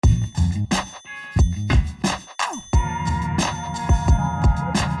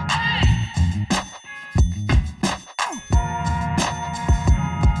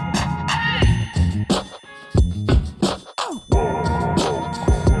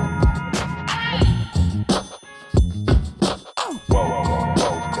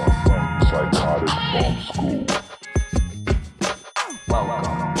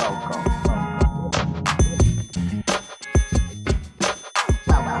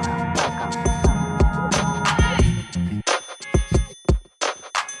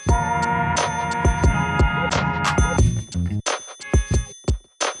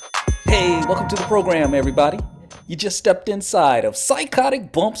Welcome to the program, everybody. You just stepped inside of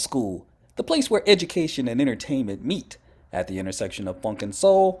Psychotic Bump School, the place where education and entertainment meet at the intersection of funk and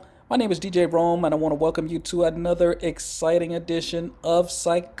soul. My name is DJ Rome, and I want to welcome you to another exciting edition of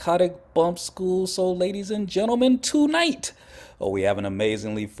Psychotic Bump School. So, ladies and gentlemen, tonight, we have an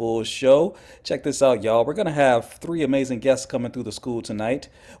amazingly full show. Check this out, y'all. We're going to have three amazing guests coming through the school tonight.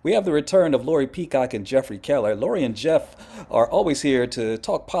 We have the return of Lori Peacock and Jeffrey Keller. Lori and Jeff are always here to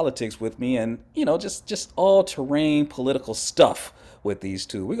talk politics with me and, just all-terrain political stuff with these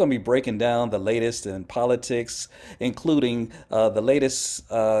two. We're going to be breaking down the latest in politics, including the latest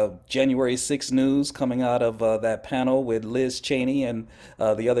January 6th news coming out of that panel with Liz Cheney and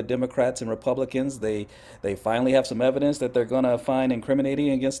the other Democrats and Republicans. They finally have some evidence that they're going to find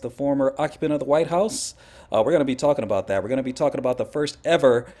incriminating against the former occupant of the White House. We're going to be talking about that. We're going to be talking about the first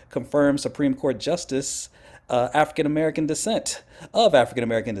ever confirmed Supreme Court justice African-American descent.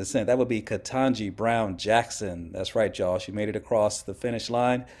 That would be Ketanji Brown Jackson. That's right, y'all. She made it across the finish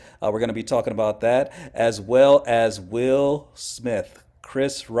line. We're going to be talking about that, as well as Will Smith,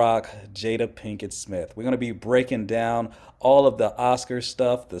 Chris Rock, Jada Pinkett Smith. We're going to be breaking down all of the Oscar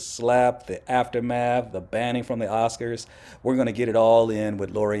stuff, the slap, the aftermath, the banning from the Oscars. We're going to get it all in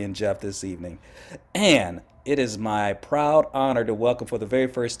with Lori and Jeff this evening. And it is my proud honor to welcome for the very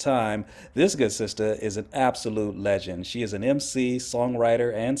first time, this good sister is an absolute legend. She is an MC,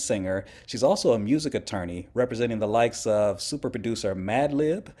 songwriter, and singer. She's also a music attorney representing the likes of super producer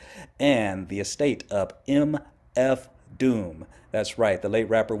Madlib and the estate of MF Doom. That's right, the late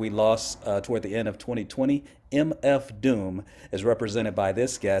rapper we lost toward the end of 2020, MF Doom, is represented by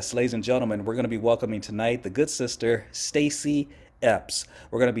this guest. Ladies and gentlemen, we're going to be welcoming tonight the good sister, Stacy Epps.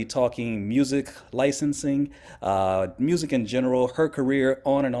 We're going to be talking music licensing, music in general, her career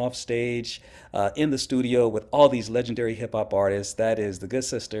on and off stage, in the studio with all these legendary hip hop artists. That is the good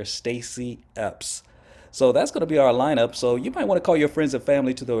sister, Stacy Epps. So that's going to be our lineup. So you might want to call your friends and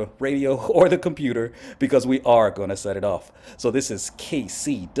family to the radio or the computer because we are going to set it off. So this is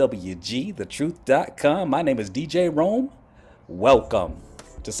KCWG, thetruth.com. My name is DJ Rome. Welcome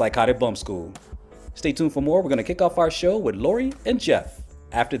to Psychotic Bump School. Stay tuned for more. We're going to kick off our show with Lori and Jeff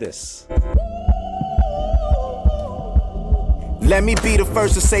after this. Let me be the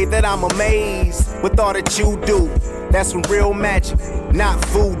first to say that I'm amazed with all that you do. That's some real magic, not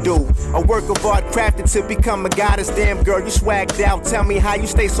voodoo. A work of art crafted to become a goddess. Damn girl, you swagged out. Tell me how you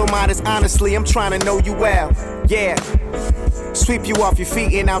stay so modest. Honestly, I'm trying to know you well. Yeah. Sweep you off your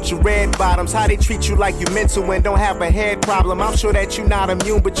feet and out your red bottoms. How they treat you like you mental and don't have a head problem. I'm sure that you're not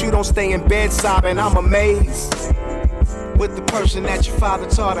immune, but you don't stay in bed sobbing. I'm amazed with the person that your father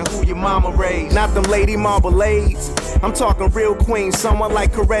taught and who your mama raised. Not them lady marmalades. I'm talking real queen, someone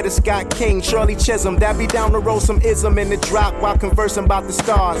like Coretta Scott King, Shirley Chisholm, that be down the road some ism in the drop while conversing about the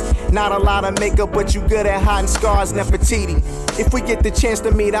stars. Not a lot of makeup, but you good at hiding scars, Nefertiti. If we get the chance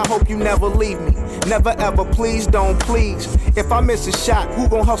to meet, I hope you never leave me. Never ever, please don't, please. If I miss a shot, who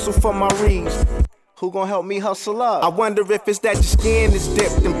gon' hustle for my reads? Who gon' help me hustle up? I wonder if it's that your skin is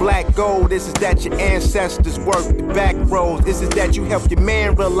dipped in black gold. Is it that your ancestors worked the back roads? Is it that you help your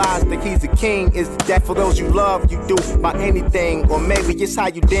man realize that he's a king? Is it that for those you love, you do about anything? Or maybe it's how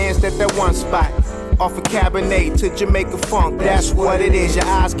you danced at that one spot. Off of Cabernet to Jamaica funk, that's what it is. Your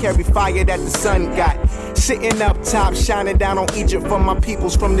eyes carry fire that the sun got. Sitting up top, shining down on Egypt for my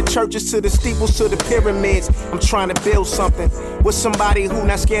peoples. From the churches to the steeples to the pyramids. I'm trying to build something with somebody who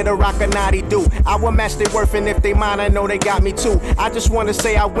not scared to rock a naughty do. I will match their worth, and if they mine, I know they got me too. I just want to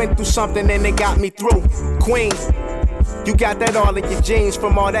say I went through something and they got me through. Queen, you got that all in your genes,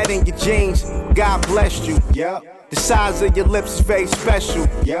 from all that in your jeans. God bless you. Yep. The size of your lips is very special.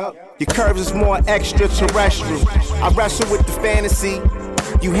 Yep. Your curves is more extraterrestrial. I wrestle with the fantasy.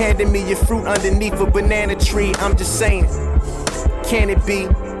 You handed me your fruit underneath a banana tree. I'm just saying, can it be?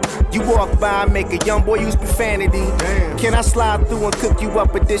 You walk by and make a young boy use profanity. Damn. Can I slide through and cook you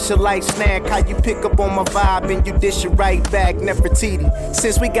up a dish of light snack? How you pick up on my vibe and you dish it right back, Nefertiti.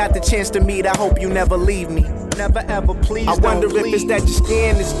 Since we got the chance to meet, I hope you never leave me. Never ever, please. I wonder if it's that your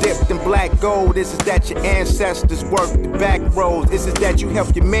skin is dipped in black gold. Is it that your ancestors worked the back roads? Is it that you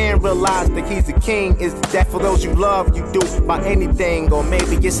help your man realize that he's a king? Is it that for those you love, you do about anything? Or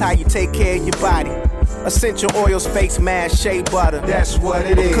maybe it's how you take care of your body. Essential oils, face mask, shea butter. That's what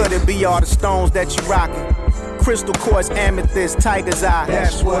it is. Or could it be all the stones that you rockin'? Crystal quartz, amethyst, tiger's eye.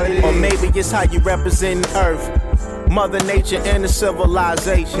 That's what it is. Or maybe it's how you represent Earth, Mother Nature, and the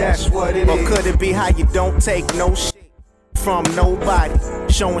civilization. That's what it is. Or could it be how you don't take no shit from nobody,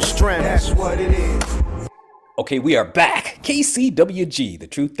 showing strength? That's what it is. Okay, we are back. KCWG,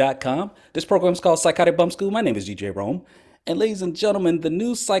 thetruth.com. This program is called Psychotic Bump School. My name is DJ Rome. And ladies and gentlemen, the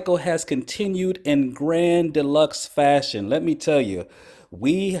news cycle has continued in grand deluxe fashion. Let me tell you,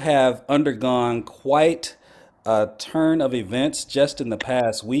 we have undergone quite a turn of events just in the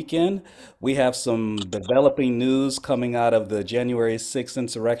past weekend. We have some developing news coming out of the January 6th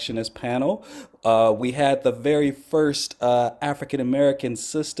insurrectionist panel. We had the very first African American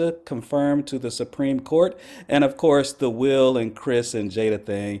sister confirmed to the Supreme Court. And of course, the Will and Chris and Jada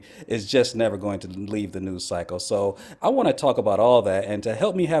thing is just never going to leave the news cycle. So I want to talk about all that. And to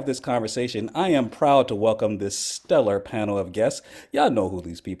help me have this conversation, I am proud to welcome this stellar panel of guests. Y'all know who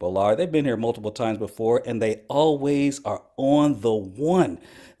these people are. They've been here multiple times before, and they always are on the one.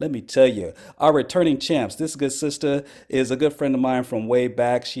 Let me tell you, our returning champs. This good sister is a good friend of mine from way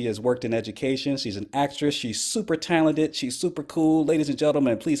back. She has worked in education. She's an actress. She's super talented. She's super cool. Ladies and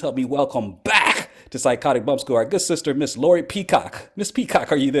gentlemen, please help me welcome back to Psychotic Bump School our good sister, Miss Lori Peacock. Miss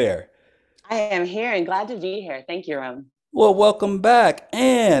Peacock, are you there? I am here and glad to be here. Thank you, Ron. Well, welcome back.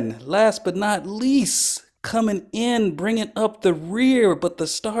 And last but not least, coming in, bringing up the rear, but the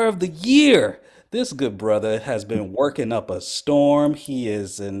star of the year. This good brother has been working up a storm. He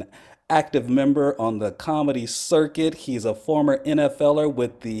is an active member on the comedy circuit. He's a former NFLer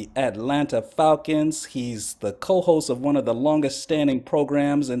with the Atlanta Falcons. He's the co-host of one of the longest standing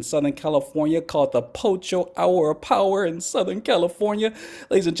programs in Southern California called the Pocho Hour of Power in Southern California.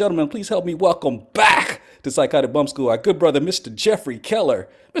 Ladies and gentlemen, please help me welcome back to Psychotic Bump School our good brother, Mr. Jeffrey Keller.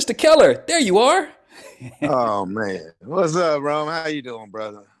 Mr. Keller, there you are. Oh man, what's up, Rome? How you doing,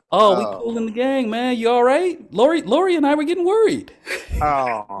 brother? Oh, we cool in the gang, man. You all right? Lori and I were getting worried.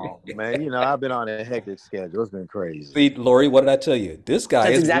 Oh man, I've been on a hectic schedule. It's been crazy. See, Lori, what did I tell you? This guy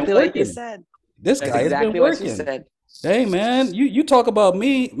That's has exactly been what working. you said. This That's guy has exactly been what you working. said. Hey, man, you talk about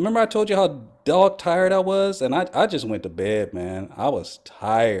me. Remember I told you how dog tired I was? And I just went to bed, man. I was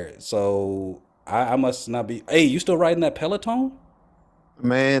tired. So I must not be. Hey, you still riding that Peloton?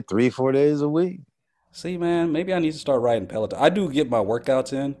 Man, 3-4 days a week. See, man, maybe I need to start riding Peloton. I do get my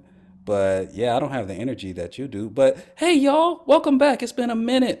workouts in, but yeah, I don't have the energy that you do. But hey, y'all, welcome back. It's been a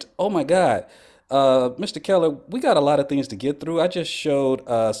minute. Oh my God. Mr. Keller, we got a lot of things to get through. I just showed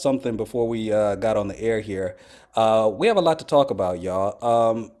something before we got on the air here. We have a lot to talk about,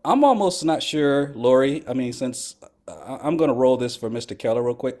 y'all. I'm almost not sure, Lori. I mean, since I'm going to roll this for Mr. Keller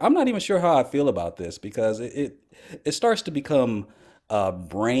real quick. I'm not even sure how I feel about this because it starts to become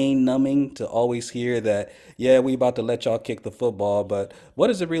brain numbing to always hear that, yeah, we about to let y'all kick the football, but what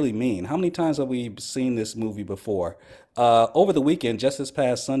does it really mean? How many times have we seen this movie before? Over the weekend, just this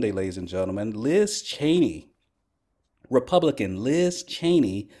past Sunday, ladies and gentlemen, Liz Cheney, Republican Liz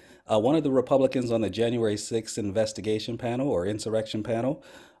Cheney, one of the Republicans on the January 6th investigation panel or insurrection panel.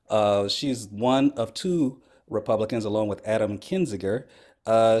 She's one of two Republicans, along with Adam Kinzinger.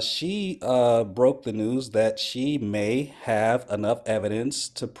 She broke the news that she may have enough evidence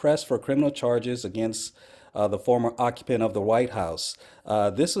to press for criminal charges against the former occupant of the White House.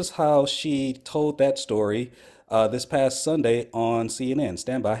 This is how she told that story this past Sunday on CNN.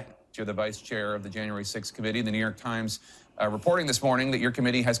 Stand by. You're the vice chair of the January 6th committee. The New York Times reporting this morning that your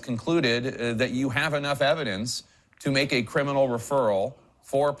committee has concluded that you have enough evidence to make a criminal referral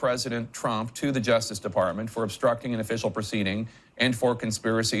for President Trump to the Justice Department for obstructing an official proceeding and for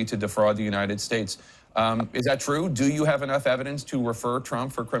conspiracy to defraud the United States. Is that true? Do you have enough evidence to refer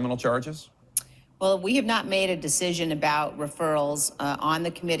Trump for criminal charges? Well, we have not made a decision about referrals on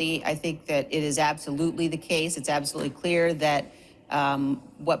the committee. I think that it is absolutely the case. It's absolutely clear that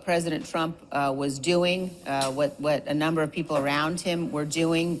what President Trump was doing, what a number of people around him were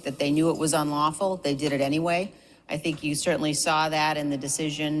doing, that they knew it was unlawful. They did it anyway. I think you certainly saw that in the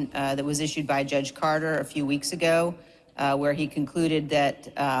decision that was issued by Judge Carter a few weeks ago, where he concluded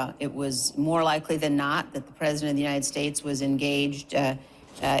that it was more likely than not that the President of the United States was engaged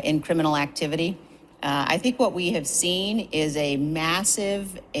in criminal activity. I think what we have seen is a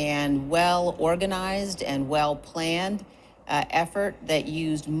massive and well-organized and well-planned effort that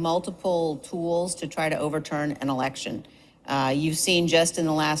used multiple tools to try to overturn an election. You've seen just in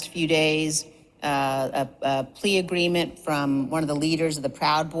the last few days a plea agreement from one of the leaders of the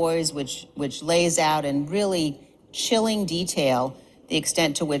Proud Boys, which lays out in really chilling detail the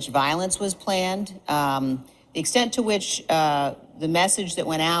extent to which violence was planned, the extent to which the message that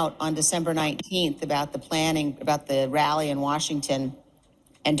went out on December 19th about the planning, about the rally in Washington.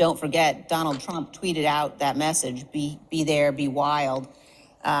 And don't forget, Donald Trump tweeted out that message, be there, be wild,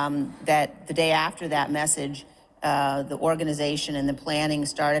 that the day after that message, the organization and the planning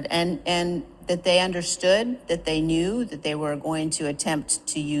started, and that they understood, that they knew that they were going to attempt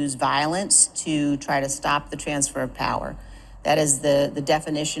to use violence to try to stop the transfer of power. That is the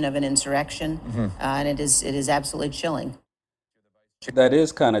definition of an insurrection, and it is absolutely chilling. That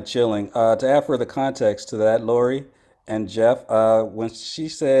is kind of chilling. To add further context to that, Lori and Jeff, when she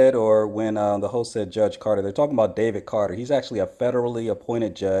said, or when the host said Judge Carter, they're talking about David Carter. He's actually a federally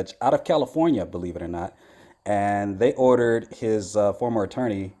appointed judge out of California, believe it or not. And they ordered his former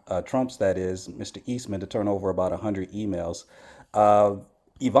attorney, Trump's that is, Mr. Eastman, to turn over about 100 emails. Uh,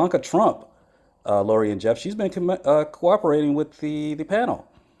 Ivanka Trump, Lori and Jeff, she's been cooperating with the panel.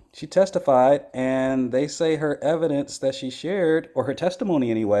 She testified, and they say her evidence that she shared, or her testimony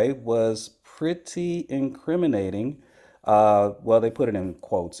anyway, was pretty incriminating. Well, they put it in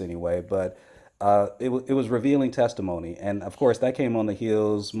quotes anyway, but it was revealing testimony. And of course, that came on the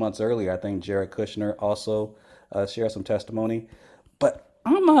heels months earlier. I think Jared Kushner also shared some testimony. But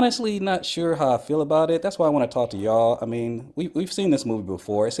I'm honestly not sure how I feel about it. That's why I want to talk to y'all. I mean, we've seen this movie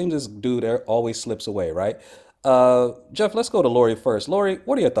before. It seems this dude always slips away, right? Jeff, let's go to Lori first. Lori,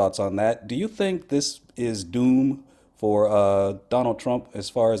 what are your thoughts on that? Do you think this is doom for Donald Trump as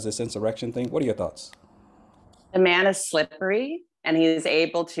far as this insurrection thing? What are your thoughts? The man is slippery and he is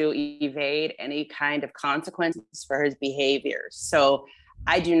able to evade any kind of consequences for his behaviors. So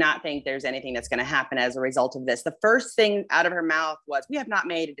I do not think there's anything that's going to happen as a result of this. The first thing out of her mouth was, we have not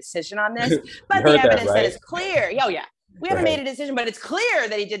made a decision on this, but the evidence that is clear. Oh, yeah. We haven't made a decision, but it's clear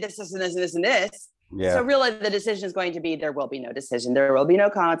that he did this, this, and this, and this, and this. Yeah. So really the decision is going to be, there will be no decision. There will be no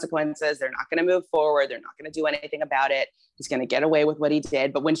consequences. They're not going to move forward. They're not going to do anything about it. He's going to get away with what he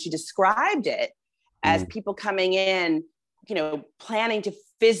did. But when she described it as people coming in, planning to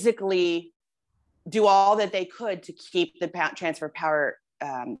physically do all that they could to keep the transfer of power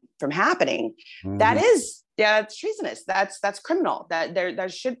from happening, that's treasonous. That's criminal. That there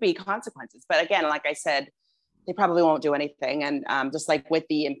should be consequences. But again, like I said, they probably won't do anything. And just like with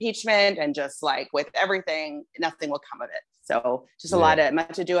the impeachment and just like with everything, nothing will come of it. So just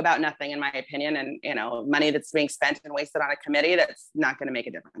much ado about nothing, in my opinion. And, money that's being spent and wasted on a committee that's not going to make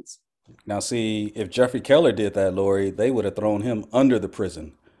a difference. Now, see, if Jeffrey Keller did that, Lori, they would have thrown him under the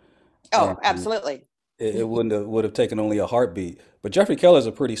prison. Oh, absolutely. It would have taken only a heartbeat. But Jeffrey Keller's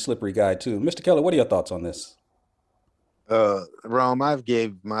a pretty slippery guy, too. Mr. Keller, what are your thoughts on this? Rome, I've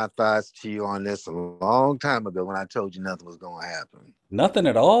gave my thoughts to you on this a long time ago when I told you nothing was going to happen. Nothing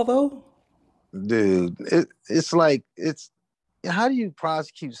at all, though? Dude, it's like, how do you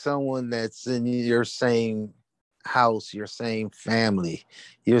prosecute someone that's in your same house, your same family,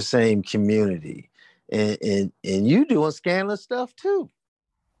 your same community, and you doing scandalous stuff too?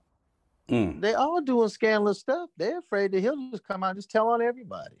 They all doing scandalous stuff. They're afraid that he'll just come out and just tell on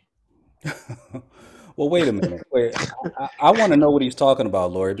everybody. Well, wait a minute. I want to know what he's talking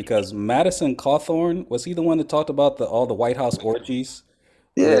about, Lori, because Madison Cawthorn, was he the one that talked about all the White House orgies?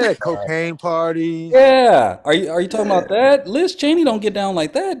 Yeah, cocaine parties. Yeah. Are you talking about that? Liz Cheney don't get down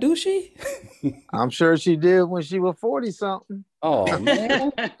like that, do she? I'm sure she did when she was 40-something. Oh,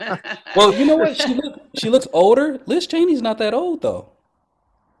 man. Well, you know what? She looks older. Liz Cheney's not that old, though.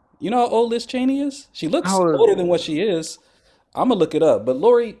 You know how old Liz Cheney is? She looks older than what she is. I'm gonna look it up. But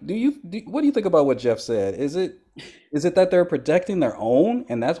Lori, what do you think about what Jeff said? Is it that they're protecting their own,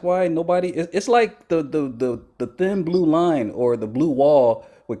 and that's why nobody? It's like the thin blue line or the blue wall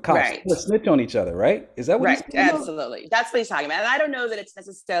with cops snitch on each other, right? Is that what he's talking about? Absolutely. That's what he's talking about. And I don't know that it's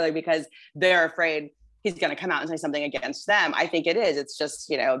necessarily because they're afraid he's going to come out and say something against them. I think it is. It's just,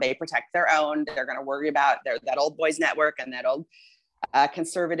 they protect their own. They're going to worry about that old boys network and that old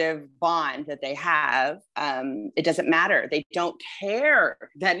conservative bond that they have. It doesn't matter. They don't care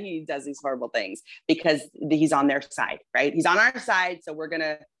that he does these horrible things because he's on their side, right? He's on our side. So we're going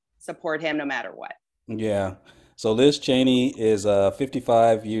to support him no matter what. Yeah. So Liz Cheney is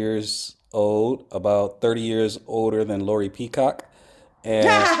 55 years old, about 30 years older than Lori Peacock, and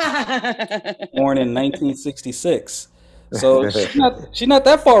born in 1966. So she's not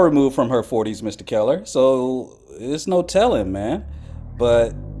that far removed from her 40s, Mr. Keller. So it's no telling, man.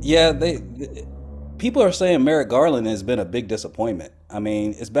 But yeah, people are saying Merrick Garland has been a big disappointment. I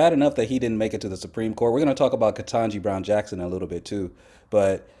mean, it's bad enough that he didn't make it to the Supreme Court. We're going to talk about Ketanji Brown Jackson in a little bit too,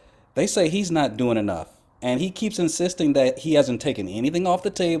 but they say he's not doing enough. And he keeps insisting that he hasn't taken anything off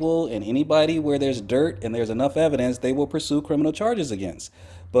the table, and anybody where there's dirt and there's enough evidence, they will pursue criminal charges against.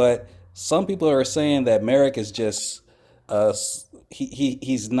 But some people are saying that Merrick is just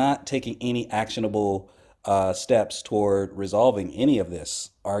he's not taking any actionable steps toward resolving any of this.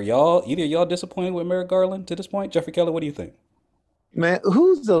 Are either y'all disappointed with Merrick Garland to this point? Jeffrey Keller, what do you think? Man,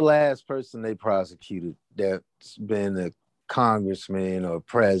 who's the last person they prosecuted that's been a congressman or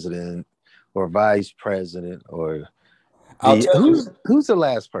president or vice president or who's the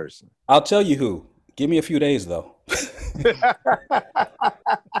last person? I'll tell you who. Give me a few days though.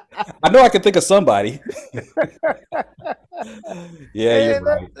 I know I can think of somebody. Yeah, you're And,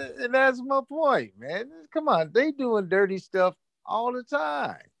 right. and that's my point, man. Come on, they doing dirty stuff all the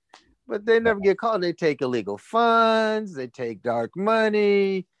time, but they never get caught. They take illegal funds, they take dark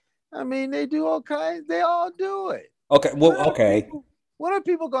money. I mean, they do all kinds. They all do it. Okay, When well, are okay. people? When are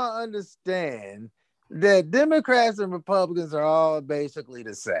people gonna understand that Democrats and Republicans are all basically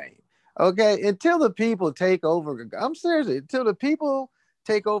the same? Okay, until the people take over. I'm serious. Until the people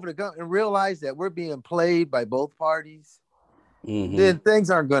take over the government and realize that we're being played by both parties, Hmm. then things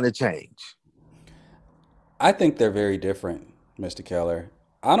aren't going to change. I think they're very different, Mr. Keller.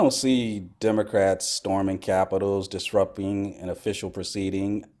 I don't see Democrats storming capitals, disrupting an official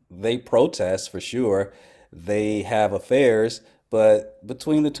proceeding. They protest for sure. They have affairs, but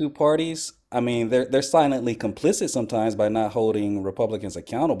between the two parties, I mean, they're silently complicit sometimes by not holding Republicans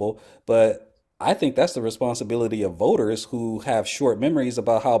accountable. But I think that's the responsibility of voters who have short memories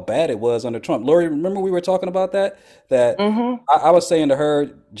about how bad it was under Trump. Lori, remember we were talking about that? That Mm-hmm. I was saying to her,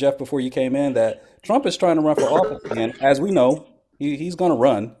 Jeff, before you came in, that Trump is trying to run for office again. As we know, he's going to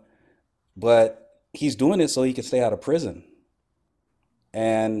run, but he's doing it so he can stay out of prison.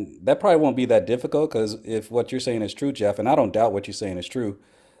 And that probably won't be that difficult because if what you're saying is true, Jeff, and I don't doubt what you're saying is true,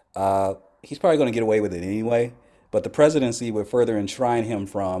 he's probably going to get away with it anyway. But the presidency would further enshrine him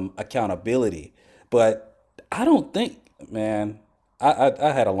from accountability. But I don't think, man, I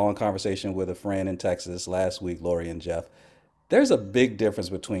had a long conversation with a friend in Texas last week, Lori and Jeff. There's a big difference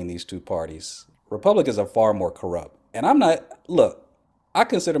between these two parties. Republicans are far more corrupt. And I'm not, look, I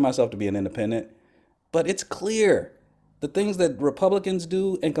consider myself to be an independent, but it's clear the things that Republicans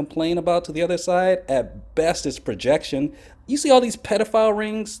do and complain about to the other side, at best, is projection. You see all these pedophile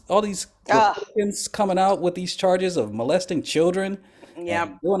rings, all these Ah, Republicans coming out with these charges of molesting children yep.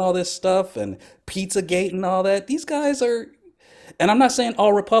 and doing all this stuff and Pizzagate and all that. These guys are, and I'm not saying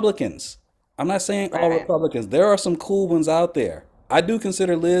all Republicans. I'm not saying all Right. Republicans. There are some cool ones out there. I do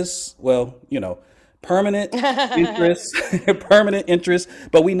consider Liz, well, permanent interest, permanent interest,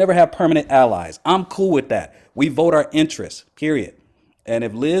 but we never have permanent allies. I'm cool with that. We vote our interests, period. And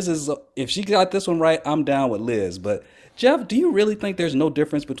if she got this one right, I'm down with Liz. But Jeff, do you really think there's no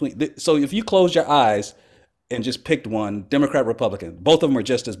difference between, so if you close your eyes and just picked one, Democrat, Republican, both of them are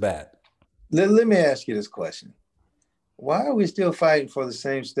just as bad? Let me ask you this question. Why are we still fighting for the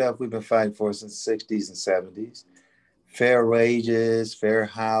same stuff we've been fighting for since the 60s and 70s? Fair wages, fair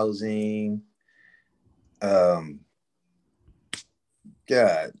housing. Um,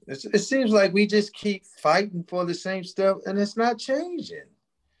 God, it seems like we just keep fighting for the same stuff and it's not changing,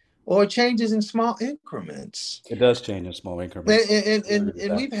 or it changes in small increments. It does change in small And, increments. and, I agree and, with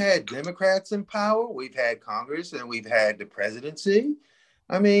and that. we've had Democrats in power, we've had Congress, and we've had the presidency.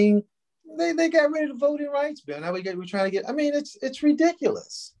 I mean, they got rid of the voting rights bill. Now we're trying to get. I mean, it's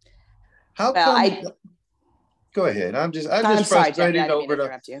ridiculous. How Well, come? Go ahead. I'm I'm just sorry, Jeff. Yeah, I frustrated didn't mean to over the.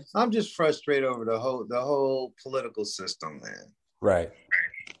 interrupt you. I'm just frustrated over the whole political system, man. Right.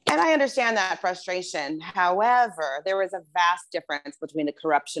 And I understand that frustration. However, there was a vast difference between the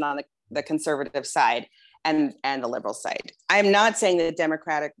corruption on the conservative side and the liberal side. I'm not saying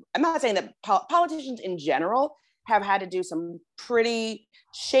that politicians in general have had to do some pretty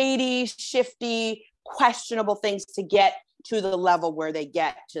shady, shifty, questionable things to get to the level where they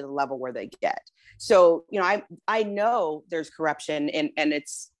get to the level where they get. So, I know there's corruption and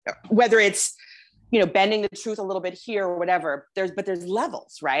it's whether it's bending the truth a little bit here or whatever, there's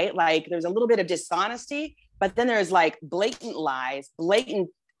levels, right? Like there's a little bit of dishonesty, but then there's like blatant lies, blatant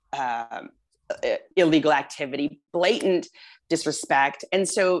illegal activity, blatant disrespect. And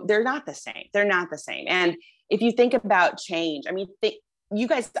so they're not the same. They're not the same. And if you think about change, I mean, you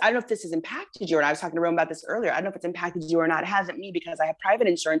guys, I don't know if this has impacted you, and I was talking to Rome about this earlier. I don't know if it's impacted you or not. It hasn't me because I have private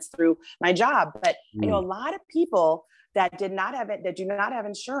insurance through my job, but I know a lot of people that do not have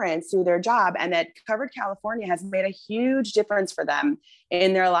insurance through their job, and that Covered California has made a huge difference for them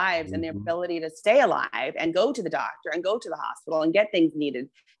in their lives and their ability to stay alive and go to the doctor and go to the hospital and get things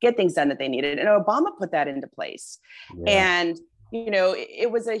done that they needed. And Obama put that into place. Yeah. And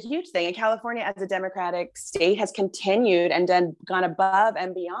it was a huge thing. And California, as a Democratic state, has continued and gone above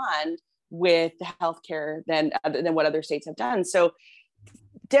and beyond with the healthcare than what other states have done. So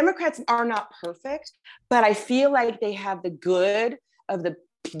Democrats are not perfect, but I feel like they have the good of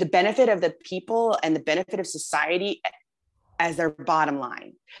the benefit of the people and the benefit of society as their bottom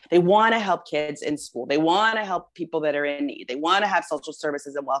line. They want to help kids in school. They want to help people that are in need. They want to have social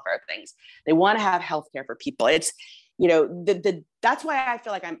services and welfare things. They want to have healthcare for people. It's that's why I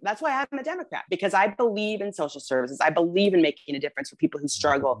feel like that's why I'm a Democrat, because I believe in social services. I believe in making a difference for people who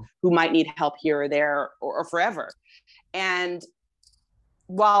struggle, who might need help here or there or forever. And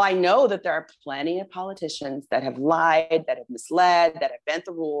while I know that there are plenty of politicians that have lied, that have misled, that have bent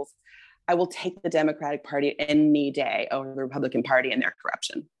the rules, I will take the Democratic Party any day over the Republican Party and their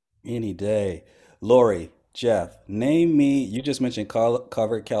corruption. Any day. Lori, Jeff, name me, you just mentioned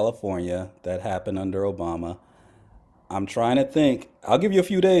covered California. That happened under Obama. I'm trying to think. I'll give you a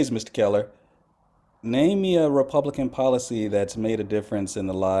few days, Mr. Keller. Name me a Republican policy that's made a difference in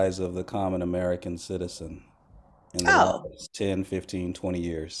the lives of the common American citizen in the Oh, last 10, 15, 20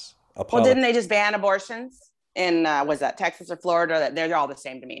 years. A well, policy. didn't they just ban abortions in, was that Texas or Florida? They're all the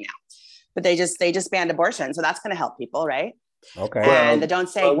same to me now. But they just banned abortion. So that's going to help people, right? Okay. And the don't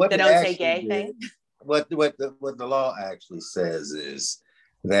say actually gay thing. what the law actually says is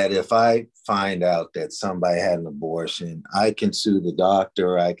that if I find out that somebody had an abortion, I can sue the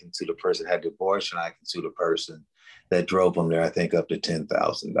doctor, I can sue the person who had the abortion, I can sue the person that drove them there. I think up to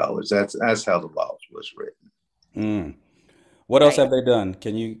 $10,000. That's how the law was written. Mm. What else Right. have they done?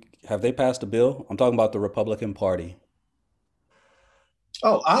 Have they passed a bill? I'm talking about the Republican Party.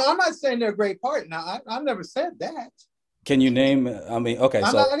 Oh, I'm not saying they're a great party. Now, I've never said that. Can you name, I mean, okay,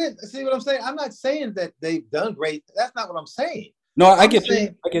 so, I didn't see what I'm saying. I'm not saying that they've done great. That's not what I'm saying. no, I I'm get you.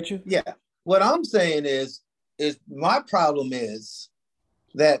 saying- I get you. Yeah. What I'm saying is my problem is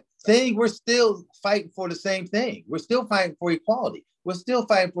that we're still fighting for the same thing. We're still fighting for equality. We're still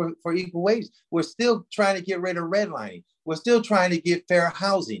fighting for equal wages. We're still trying to get rid of redlining. We're still trying to get fair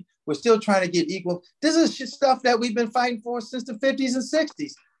housing. We're still trying to get equal. This is stuff that we've been fighting for since the 50s and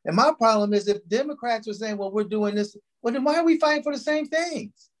 60s. And my problem is if Democrats are saying, well, we're doing this, well, then why are we fighting for the same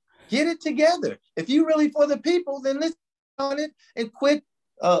things? Get it together. If you're really for the people, then let's on it and quit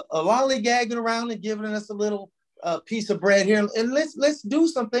lollygagging around and giving us a little piece of bread here. And let's do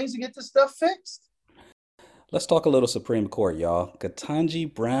some things to get this stuff fixed. Let's talk a little Supreme Court, y'all.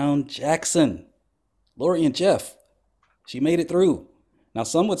 Ketanji Brown Jackson. Lori and Jeff. She made it through. Now,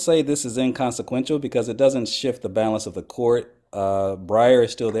 some would say this is inconsequential because it doesn't shift the balance of the court. Breyer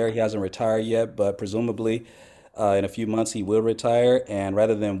is still there. He hasn't retired yet, but presumably in a few months he will retire. And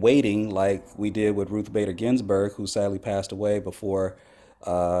rather than waiting like we did with Ruth Bader Ginsburg, who sadly passed away before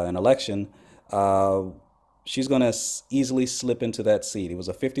an election, she's going to easily slip into that seat. It was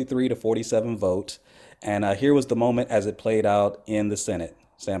a 53-47 vote. And here was the moment as it played out in the Senate.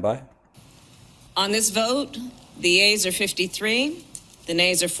 Stand by. On this vote, the yeas are 53, the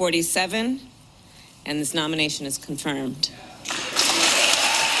nays are 47, and this nomination is confirmed.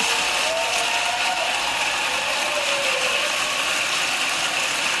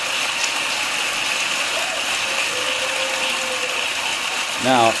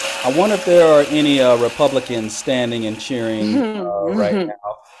 Now, I wonder if there are any Republicans standing and cheering right now.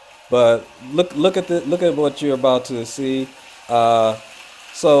 But look at what you're about to see.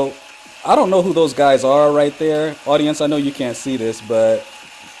 So I don't know who those guys are right there, audience. I know you can't see this, but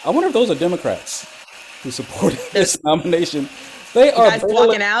I wonder if those are Democrats who supported this nomination. They are Guys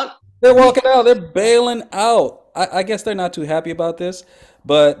walking out. They're walking out. They're bailing out. I guess they're not too happy about this.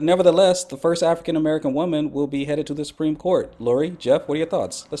 But nevertheless, the first African American woman will be headed to the Supreme Court. Lori, Jeff, what are your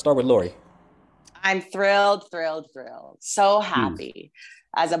thoughts? Let's start with Lori. I'm thrilled. So happy.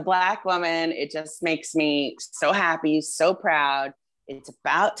 As a Black woman, it just makes me so happy, so proud. It's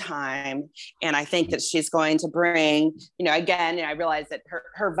about time. And I think that she's going to bring, again, I realize that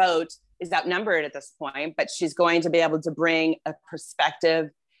her vote is outnumbered at this point, but she's going to be able to bring a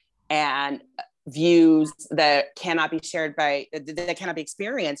perspective and views that cannot be shared that cannot be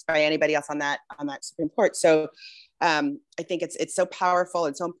experienced by anybody else on that Supreme Court. So I think it's so powerful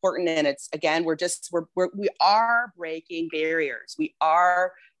and so important. And it's, again, we are breaking barriers. We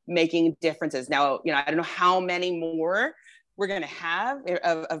are making differences. Now, I don't know how many more we're going to have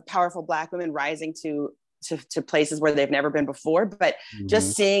of powerful Black women rising to places where they've never been before. But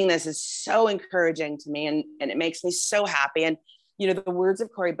just seeing this is so encouraging to me, and it makes me so happy. And the words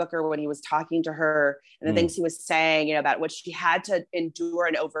of Cory Booker when he was talking to her, and the things he was saying, about what she had to endure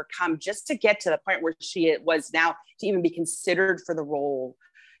and overcome just to get to the point where she was now to even be considered for the role,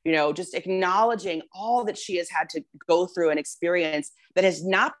 just acknowledging all that she has had to go through and experience that has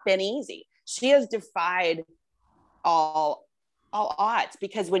not been easy. She has defied all odds,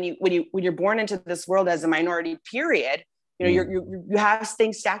 because when you're born into this world as a minority, period, you have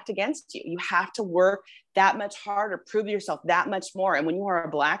things stacked against you. You have to work that much harder, prove yourself that much more. And when you are a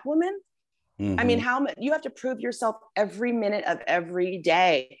Black woman, I mean, how much you have to prove yourself every minute of every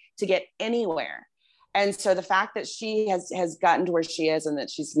day to get anywhere. And so the fact that she has gotten to where she is, and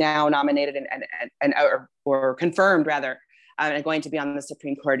that she's now nominated or confirmed rather, and going to be on the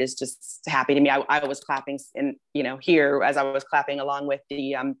Supreme Court is just happy to me. I was clapping here as I was clapping along with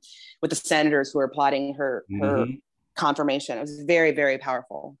the senators who were applauding her confirmation. It was very, very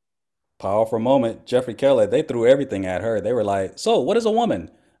powerful. Powerful moment. Jeffrey Keller, they threw everything at her. They were like, "So, what is a woman?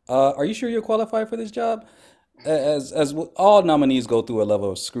 Are you sure you're qualified for this job?" All nominees go through a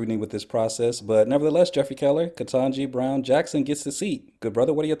level of scrutiny with this process, but nevertheless, Jeffrey Keller, Ketanji Brown Jackson gets the seat. Good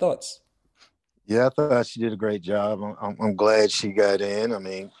brother, what are your thoughts? Yeah, I thought she did a great job. I'm glad she got in. I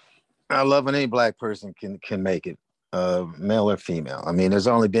mean, I love when any black person can make it, male or female. I mean, there's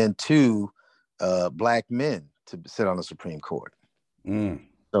only been two black men to sit on the Supreme Court. Mm.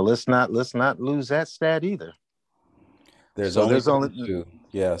 So let's not lose that stat either. There's So only there's only two.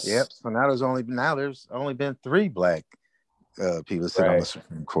 Yes. yep. So there's only been three black people sit on the Right.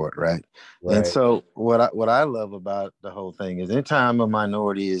 Supreme Court, right? And Right. so what I love about the whole thing is anytime a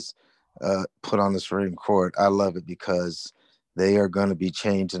minority is put on the Supreme Court, I love it because they are going to be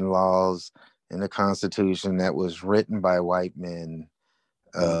changing laws in the Constitution that was written by white men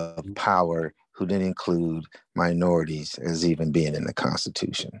of Mhm. power who didn't include minorities as even being in the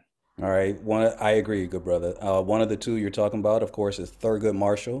Constitution. All right. I agree, good brother. One of the two you're talking about, of course, is Thurgood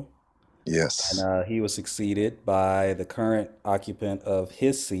Marshall, and Yes, he was succeeded by the current occupant of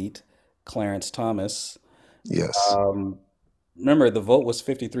his seat, Clarence Thomas. yes. Um, Remember, the vote was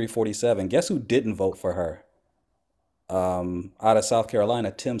 53-47. Guess who didn't vote for her? Out of South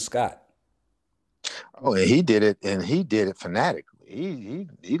Carolina, Tim Scott. Oh, and he did it fanatically.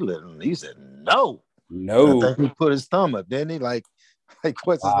 He said no. And I No. think he put his thumb up, didn't he? Like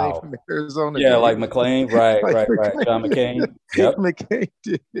what's his name Wow. from Arizona Yeah, did. He like was McClain. Right, like right, right. John McCain. McCain. Yep. McCain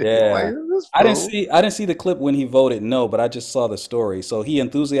did it. I'm like, Yeah. this I didn't fool. see I didn't see the clip when he voted no, but I just saw the story. So he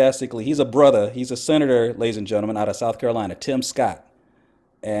enthusiastically, he's a brother, he's a senator, ladies and gentlemen, out of South Carolina, Tim Scott.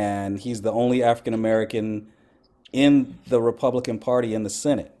 And he's the only African American in the Republican Party in the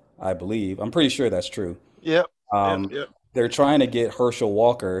Senate, I believe. I'm pretty sure that's true. Yep. Yep. Um, Yep. they're trying to get Herschel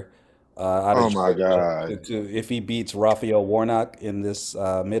Walker out of Oh my Georgia God. to if he beats Raphael Warnock in this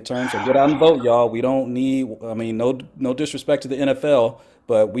midterm. So get out and vote, y'all. We don't need. I mean, no disrespect to the NFL,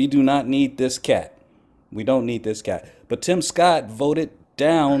 but we do not need this cat. We don't need this cat. But Tim Scott voted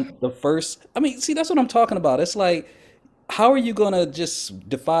down the first. I mean, see, that's what I'm talking about. It's like, how are you gonna just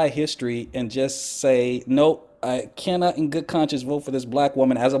defy history and just say, nope, I cannot in good conscience vote for this black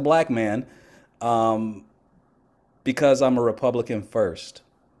woman as a black man, um, because I'm a Republican first.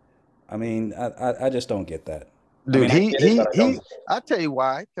 I mean, I just don't get that. I Dude, mean, I he get it, but he I don't he get it. I tell you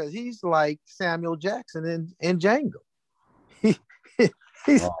why, because he's like Samuel Jackson in Django. He,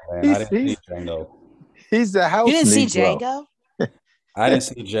 he's Oh man, I he's didn't see he's Django. he's the You house didn't see Negro. Django? I didn't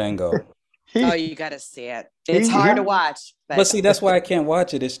see Django. Oh, He you got to see it. It's he hard to he watch, But but see, that's why I can't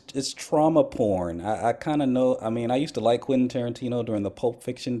watch it. It's trauma porn. I kind of know. I mean, I used to like Quentin Tarantino during the Pulp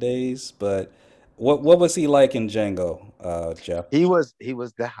Fiction days, but what was he like in Django, Jeff? he was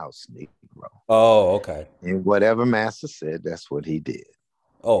the house Negro. Oh, okay. And whatever Master said, that's what he did.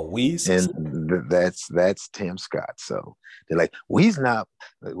 Oh, Weez. And that's Tim Scott. So they're like, we're not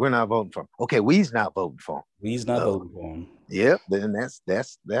voting for him. Okay, we's not voting for him. Weez not Oh, voting for him. yep. Then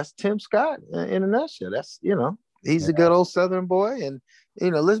that's Tim Scott in a nutshell. That's he's a Yeah, good old Southern boy, and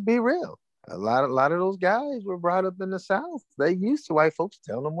let's be real. A lot of those guys were brought up in the South. They used to white folks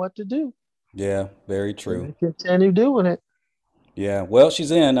telling them what to do, yeah, very and true. they continue doing it. Yeah, well,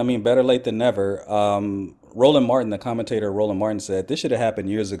 she's in. I mean, better late than never. Roland Martin, the commentator Roland Martin said this should have happened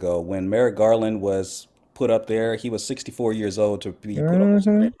years ago when Merrick Garland was put up there. He was 64 years old to be put on the Mm-hmm.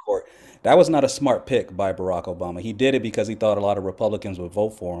 Supreme Court. That was not a smart pick by Barack Obama. He did it because he thought a lot of Republicans would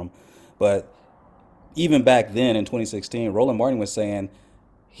vote for him. But even back then in 2016, Roland Martin was saying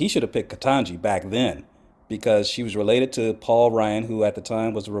he should have picked Ketanji back then because she was related to Paul Ryan, who at the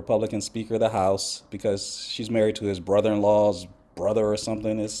time was the Republican Speaker of the House, because she's married to his brother-in-law's brother or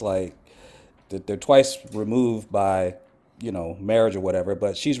something. It's like they're twice removed by, marriage or whatever,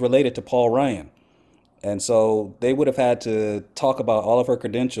 but she's related to Paul Ryan. And so they would have had to talk about all of her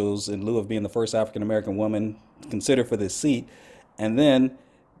credentials in lieu of being the first African American woman considered for this seat. And then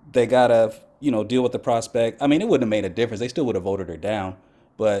they gotta, deal with the prospect. I mean, it wouldn't have made a difference. They still would have voted her down,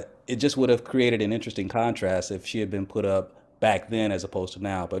 but it just would have created an interesting contrast if she had been put up back then as opposed to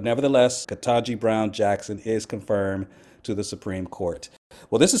now. But nevertheless, Ketanji Brown Jackson is confirmed to the Supreme Court.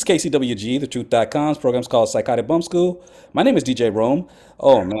 Well, this is KCWG, thetruth.com's program's called Psychotic Bump School. My name is DJ Rome.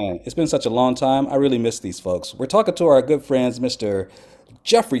 Oh man, it's been such a long time. I really miss these folks. We're talking to our good friends, Mr.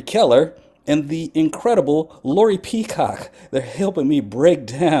 Jeffrey Keller and the incredible Lori Peacock. They're helping me break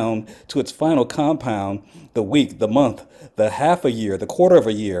down to its final compound the week, the month, the half a year, the quarter of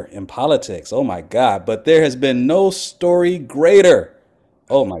a year in politics. Oh my God. But there has been no story greater.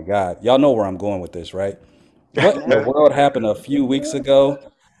 Oh my God. Y'all know where I'm going with this, right? What in the yeah. world happened a few weeks ago?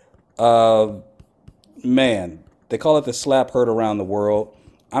 Uh, Man, They call it the slap heard around the world.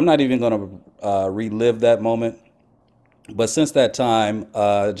 I'm not even going to relive that moment. But since that time,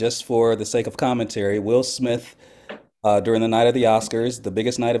 just for the sake of commentary, Will Smith, during the night of the Oscars, the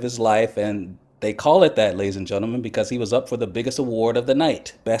biggest night of his life, and they call it that, ladies and gentlemen, because he was up for the biggest award of the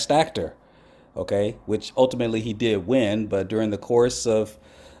night, Best Actor, okay, which ultimately he did win. But during the course of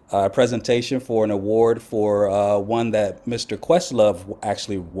presentation for an award for one that Mr. Questlove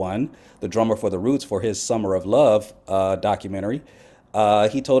actually won, the drummer for The Roots, for his Summer of Love documentary,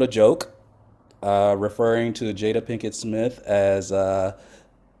 he told a joke referring to Jada Pinkett Smith as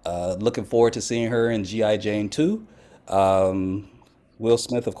looking forward to seeing her in G.I. Jane 2. Will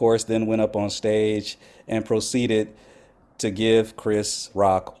Smith, of course, then went up on stage and proceeded to give Chris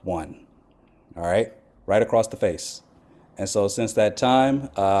Rock one. All right across the face. And so since that time,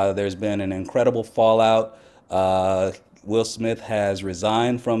 there's been an incredible fallout. Will Smith has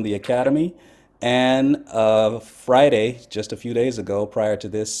resigned from the Academy. And Friday, just a few days ago, prior to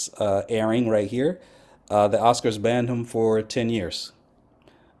this airing right here, the Oscars banned him for 10 years.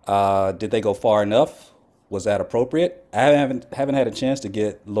 Did they go far enough? Was that appropriate? I haven't had a chance to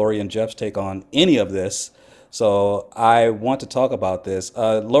get Lori and Jeff's take on any of this. So I want to talk about this.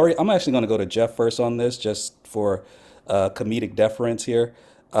 Lori, I'm actually going to go to Jeff first on this, just for comedic deference here.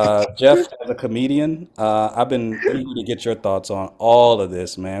 Jeff, as a comedian, I've been eager to get your thoughts on all of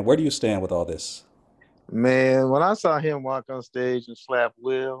this, man. Where do you stand with all this? Man, when I saw him walk on stage and slap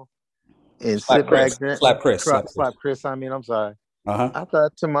Will and Slap sit back Chris. there, Slap Chris. Slap Chris. slap Chris, I'm sorry. Uh-huh. I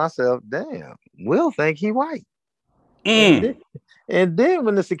thought to myself, damn, Will think he white. Mm. And then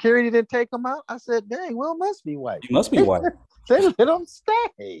when the security didn't take him out, I said, dang, Will must be white. He must be white. They let him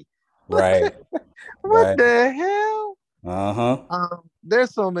stay. Right. What Right. the hell? Uh-huh.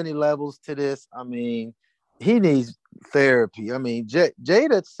 There's so many levels to this. I mean, he needs therapy. I mean,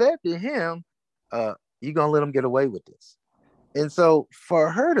 Jada said to him, you gonna let him get away with this? And so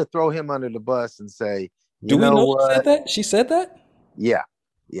for her to throw him under the bus and say, Do you we know know what? she said that? She said that? Yeah.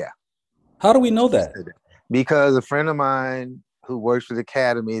 How do we know that? Because a friend of mine who works for the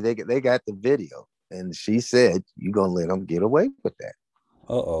Academy, they got the video, and she said, you gonna let him get away with that?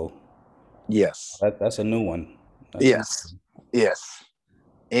 Uh-oh. Yes. That's a new one. Yes.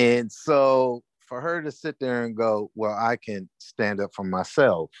 And so for her to sit there and go, well, I can stand up for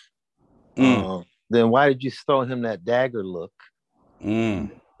myself. Then why did you throw him that dagger look?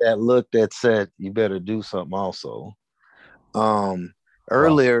 That look that said, you better do something also.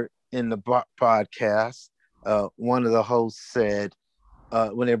 Earlier in the podcast, one of the hosts said,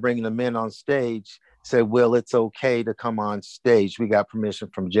 when they're bringing the men on stage, said, well, it's okay to come on stage. We got permission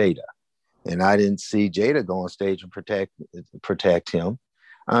from Jada. And I didn't see Jada go on stage and protect him.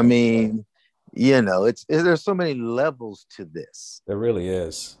 I mean, there's so many levels to this. There really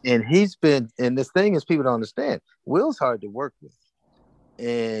is. And this thing is, people don't understand, Will's hard to work with.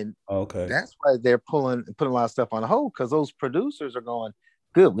 And that's why they're putting a lot of stuff on hold, because those producers are going,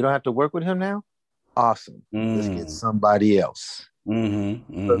 good, we don't have to work with him now. Awesome. Let's get somebody else.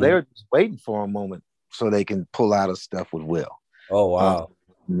 So they're just waiting for a moment so they can pull out of stuff with Will. Oh, wow.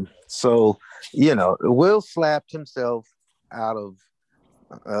 So, Will slapped himself out of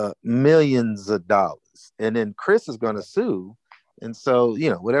millions of dollars. And then Chris is going to sue. And so,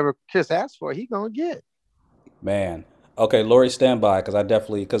 whatever Chris asks for, he's going to get. Man. Okay, Lori, stand by,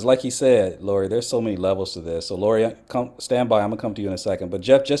 because like he said, Lori, there's so many levels to this. So, Lori, stand by. I'm going to come to you in a second. But,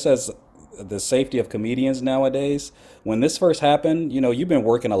 Jeff, just as the safety of comedians nowadays, when this first happened, you've been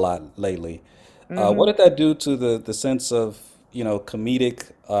working a lot lately. What did that do to the sense of, comedic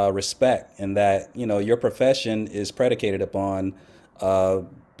respect, and that, your profession is predicated upon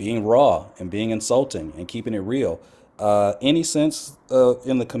being raw and being insulting and keeping it real? Any sense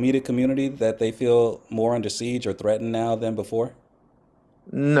in the comedic community that they feel more under siege or threatened now than before?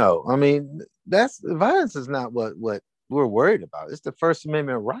 No, I mean, violence is not what we're worried about. It's the First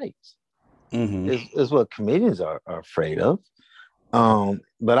Amendment rights. Is what comedians are afraid of.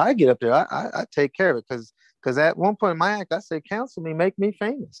 But I get up there, I take care of it, because at one point in my act, I say, counsel me, make me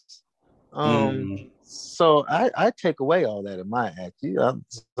famous. So I take away all that in my act.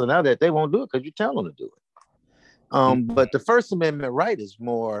 So now that they won't do it because you tell them to do it. But the First Amendment right is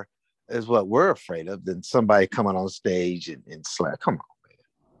what we're afraid of than somebody coming on stage and slap. Come on,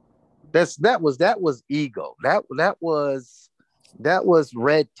 man. That was ego. That was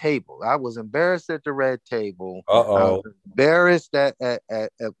red table. I was embarrassed at the red table. I was embarrassed at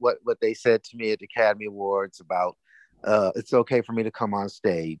what they said to me at the Academy Awards about it's okay for me to come on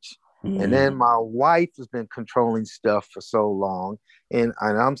stage. And then my wife has been controlling stuff for so long, and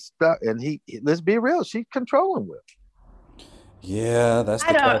I'm stuck. And let's be real, she's controlling Will. Yeah, that's.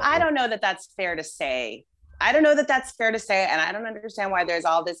 I don't know that that's fair to say. I don't know that that's fair to say. And I don't understand why there's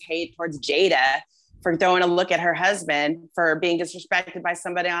all this hate towards Jada for throwing a look at her husband for being disrespected by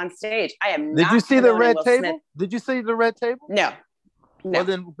somebody on stage. I am Did not you see the condoning red Will table? Smith. Did you see the red table? No. Well,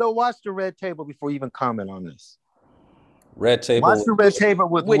 then go watch the red table before you even comment on this. Red table. Watch the red table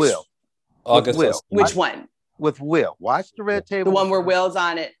with Will. August. With Will. Which one? With Will. Watch the red table. The one where Will's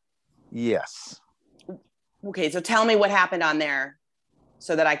on it. Yes. Okay, so tell me what happened on there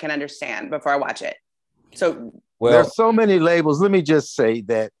so that I can understand before I watch it. So there's so many labels. Let me just say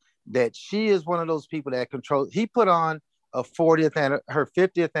that she is one of those people that control. He put on her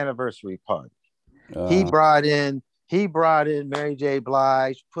 50th anniversary party. He brought in Mary J.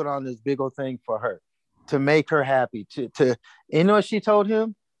 Blige, put on this big old thing for her to make her happy. To you know what she told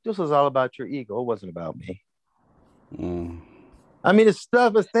him? This was all about your ego. It wasn't about me. I mean, it's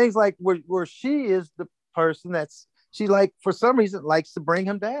things like where she is the person she like for some reason likes to bring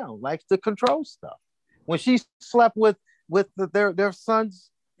him down, likes to control stuff. When she slept with their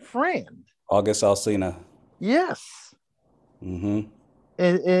son's friend, August Alsina. Yes. Mm-hmm.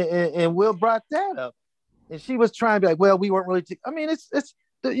 And Will brought that up, and she was trying to be like, well, we weren't really. I mean, it's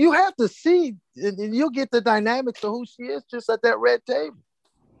you have to see, and you'll get the dynamics of who she is just at that red table.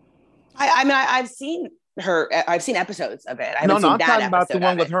 I mean, I've seen her. I've seen episodes of it. I'm talking about the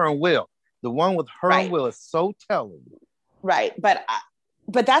one with her and Will. The one with her and Will is so telling. Right, but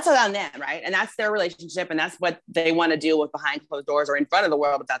that's on them, right? And that's their relationship, and that's what they want to deal with behind closed doors or in front of the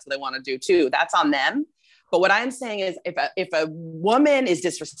world. If that's what they want to do too, that's on them. But what I'm saying is, if a woman is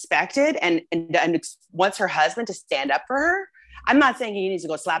disrespected and wants her husband to stand up for her, I'm not saying he needs to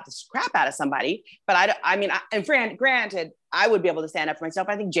go slap the crap out of somebody. But granted, I would be able to stand up for myself.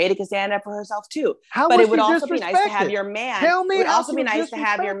 I think Jada can stand up for herself too. But it would also be nice to have your man. Tell me. It would also be nice to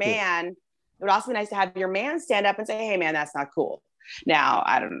have your man. It would also be nice to have your man stand up and say, "Hey, man, that's not cool." Now,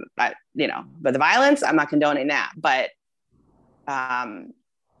 but the violence, I'm not condoning that. But, the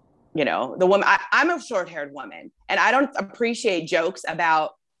woman, I'm a short-haired woman, and I don't appreciate jokes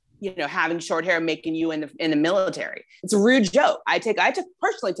about, having short hair and making you in the military. It's a rude joke. I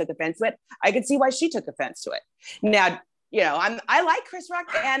personally took offense to it. I could see why she took offense to it. Now, I like Chris Rock,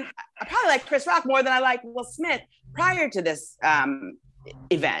 and I probably like Chris Rock more than I like Will Smith prior to this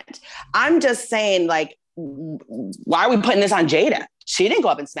event. I'm just saying, like, why are we putting this on Jada? She didn't go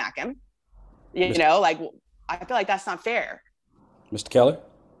up and smack him. I feel like that's not fair. Mr. Keller?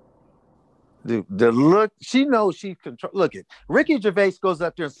 The look, she knows she control. Look at Ricky Gervais goes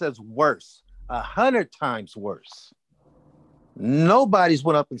up there and says worse, 100 times worse. Nobody's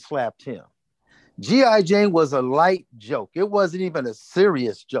went up and slapped him. G.I. Jane was a light joke. It wasn't even a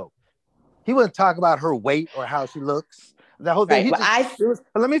serious joke. He wouldn't talk about her weight or how she looks. The whole thing.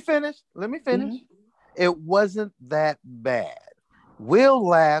 Let me finish. Mm-hmm. It wasn't that bad. Will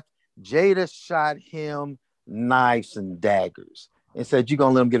laughed. Jada shot him knives and daggers and said, "You're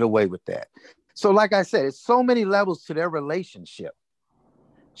going to let him get away with that." So like I said, it's so many levels to their relationship.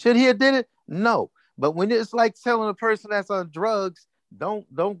 Should he have did it? No. But when it's like telling a person that's on drugs, don't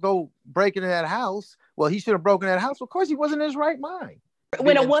go break into that house. Well, he should have broken that house. Of course, he wasn't in his right mind.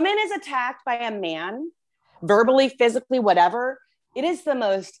 When a woman is attacked by a man, verbally, physically, whatever, it is the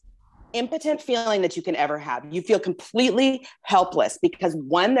most impotent feeling that you can ever have. You feel completely helpless because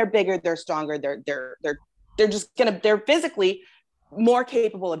one, they're bigger, they're stronger, they're physically more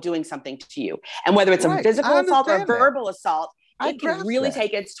capable of doing something to you. And whether it's a physical assault or a verbal assault, it can really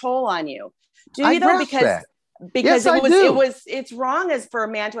take its toll on you. Do you though? Because it's wrong as for a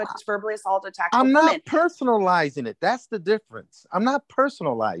man to verbally assault, attack a woman. I'm not personalizing it. That's the difference. I'm not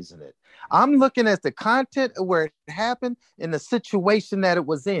personalizing it. I'm looking at the content of where it happened and the situation that it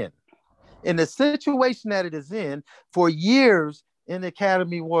was in. In the situation that it is in, for years in the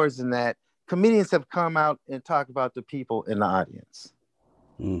Academy Awards and that, comedians have come out and talked about the people in the audience.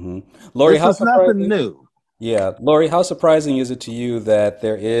 Mm-hmm. Lori, this is nothing new. Yeah. Lori, how surprising is it to you that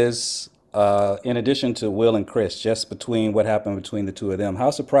there is, in addition to Will and Chris, just between what happened between the two of them, how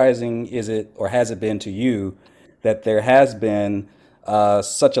surprising is it, or has it been to you, that there has been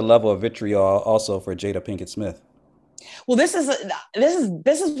such a level of vitriol also for Jada Pinkett Smith? Well, this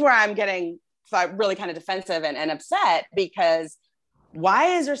is where I'm getting really kind of defensive and upset, because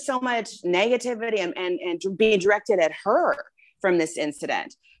why is there so much negativity and being directed at her from this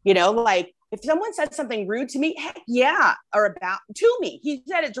incident? Like if someone said something rude to me, heck yeah, to me, he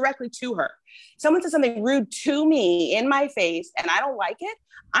said it directly to her. Someone said something rude to me in my face and I don't like it,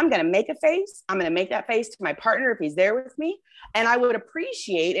 I'm going to make a face. I'm going to make that face to my partner if he's there with me. And I would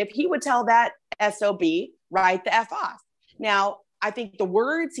appreciate if he would tell that SOB, right the F off. Now, I think the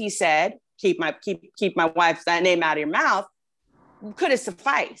words he said, keep my wife's name out of your mouth, could have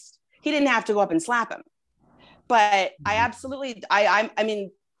sufficed. He didn't have to go up and slap him. But I absolutely, I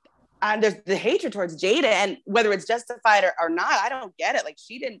mean, there's the hatred towards Jada, and whether it's justified or not, I don't get it. Like,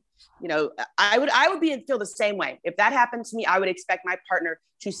 she didn't, I would feel the same way. If that happened to me, I would expect my partner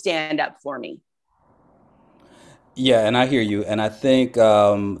to stand up for me. Yeah, and I hear you. And I think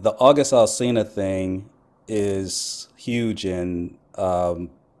the August Alsina thing is huge in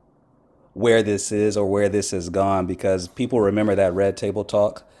where this is or where this has gone, because people remember that red table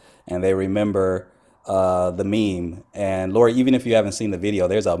talk and they remember the meme. And Lori, even if you haven't seen the video,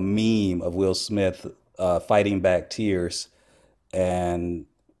 there's a meme of Will Smith fighting back tears. And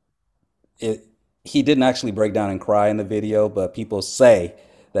it he didn't actually break down and cry in the video, but people say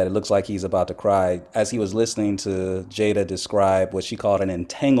that it looks like he's about to cry as he was listening to Jada describe what she called an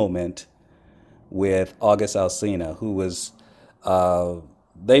entanglement with August Alsina, who was, uh,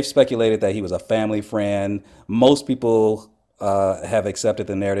 they've speculated that he was a family friend. Most people have accepted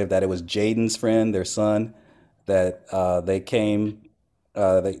the narrative that it was Jaden's friend, their son, that they came,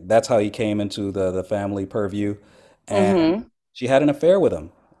 that's how he came into the family purview. And Mm-hmm. she had an affair with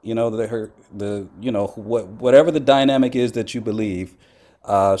him. Whatever the dynamic is that you believe,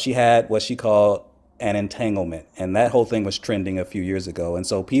 she had what she called an entanglement, and that whole thing was trending a few years ago. And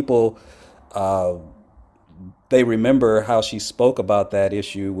so people, uh, they remember how she spoke about that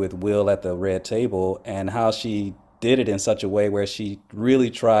issue with Will at the red table, and how she did it in such a way where she really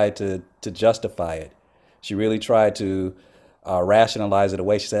tried to justify it. She really tried to rationalize it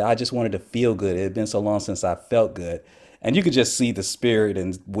away. She said, "I just wanted to feel good. It had been so long since I felt good." And you could just see the spirit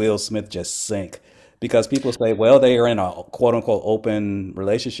in Will Smith just sink, because people say, well, they are in a quote unquote open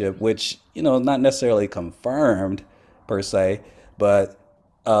relationship, which, not necessarily confirmed per se, but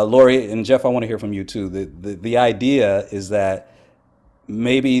Lori and Jeff, I want to hear from you too. The idea is that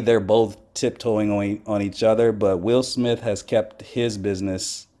maybe they're both tiptoeing on each other, but Will Smith has kept his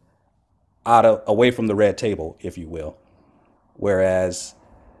business away from the red table, if you will, whereas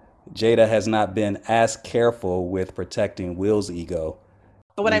Jada has not been as careful with protecting Will's ego.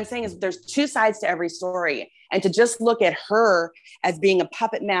 But what I'm saying is there's two sides to every story. And to just look at her as being a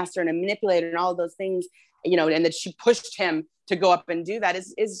puppet master and a manipulator and all of those things, and that she pushed him to go up and do that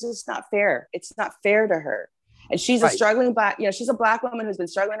is just not fair. It's not fair to her. And she's a Right. struggling she's a Black woman who's been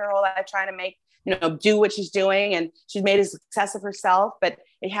struggling her whole life trying to make, do what she's doing. And she's made a success of herself, but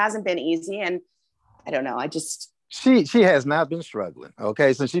it hasn't been easy. And I don't know. She has not been struggling.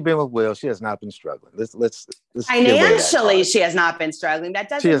 Okay, since she's been with Will, she has not been struggling. Let's give her that Financially, card. she has not been struggling. That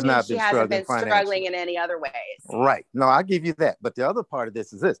She doesn't has mean not she been hasn't been struggling struggling financially. in any other ways. Right. No, I'll give you that. But the other part of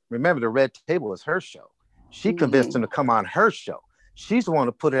this is this. Remember, the red table is her show. She convinced him to come on her show. She's the one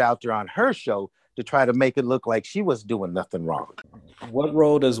to put it out there on her show to try to make it look like she was doing nothing wrong. What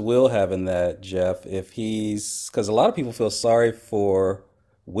role does Will have in that, Jeff? Because a lot of people feel sorry for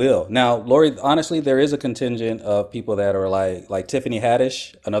Will. Now, Lori, honestly, there is a contingent of people that are like Tiffany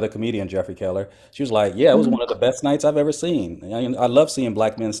Haddish, another comedian, Jeffrey Keller. She was like, "Yeah, it was one of the best nights I've ever seen. I love seeing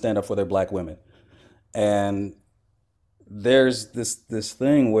black men stand up for their black women." And there's this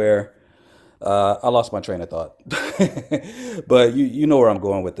thing where I lost my train of thought, but you know where I'm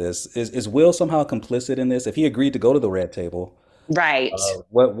going with this. Is Will somehow complicit in this? If he agreed to go to the red table, Right.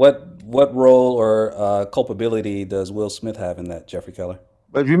 what role or culpability does Will Smith have in that, Jeffrey Keller?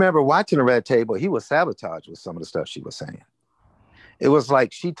 But remember, watching the red table, he was sabotaged with some of the stuff she was saying. It was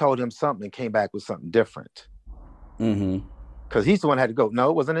like she told him something and came back with something different. Mm-hmm. Because he's the one who had to go. No,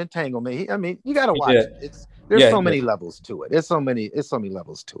 it was an entanglement. You got to He watch did. it. There's Yeah, so he many did. levels to it. It's so many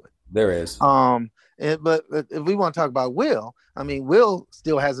levels to it. There is. But if we want to talk about Will, Will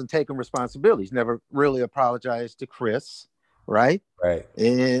still hasn't taken responsibility. He's never really apologized to Chris, right? Right.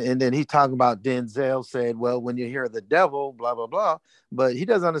 And then he's talking about Denzel said, well, when you hear the devil, blah, blah, blah. But he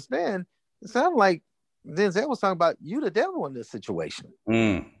doesn't understand. It sounded like Denzel was talking about you, the devil, in this situation.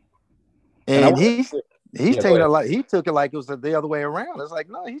 Mm. And he's Go taking ahead. it like he took it like it was the other way around. It's like,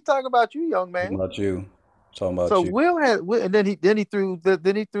 no, he's talking about you, young Talking man. about you. Talking about So you. and then he threw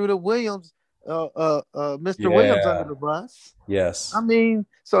the Williams, Mr. Williams under Yeah. the bus. Yes.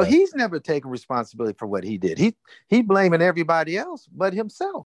 So Yes. he's never taken responsibility for what he did. He blaming everybody else but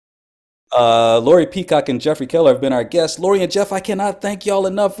himself. Lori Peacock and Jeffrey Keller have been our guests. Lori and Jeff, I cannot thank y'all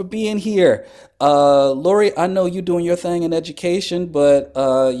enough for being here. Lori, I know you're doing your thing in education, but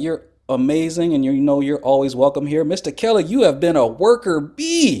you're amazing, and you're always welcome here. Mr. Keller, you have been a worker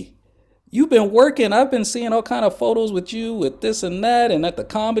bee. You've been working. I've been seeing all kind of photos with you with this and that, and at the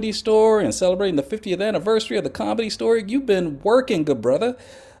Comedy Store, and celebrating the 50th anniversary of the Comedy Store. You've been working, good brother.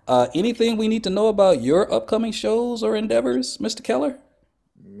 Anything we need to know about your upcoming shows or endeavors, Mr. Keller?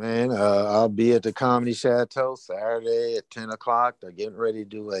 Man, I'll be at the Comedy Chateau Saturday at 10 o'clock. They're getting ready to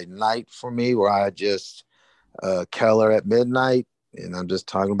do a night for me where I just Keller at midnight, and I'm just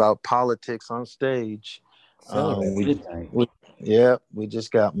talking about politics on stage. Keller at We, midnight. we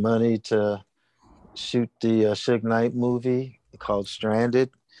just got money to shoot the Suge Knight movie called Stranded.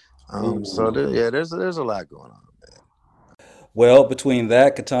 There's a lot going on. Well, between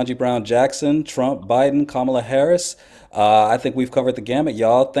that, Ketanji Brown Jackson, Trump, Biden, Kamala Harris, I think we've covered the gamut,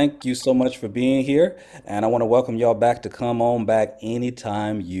 y'all. Thank you so much for being here. And I want to welcome y'all back to come on back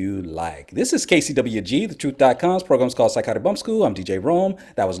anytime you like. This is KCWG, thetruth.com's program's called Psychotic Bump School. I'm DJ Rome.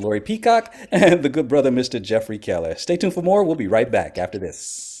 That was Lori Peacock and the good brother, Mr. Jeffrey Keller. Stay tuned for more. We'll be right back after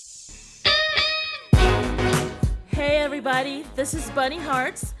this. Hey everybody, this is Bunny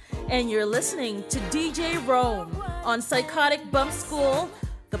Hearts, and you're listening to DJ Rome on Psychotic Bump School,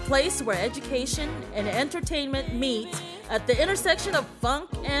 the place where education and entertainment meet at the intersection of funk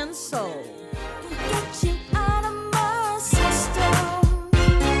and soul.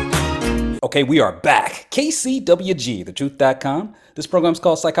 Okay, we are back. KCWG, thetruth.com. This program is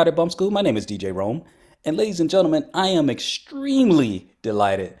called Psychotic Bump School. My name is DJ Rome. And ladies and gentlemen, I am extremely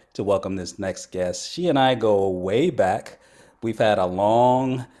delighted to welcome this next guest. She and I go way back. We've had a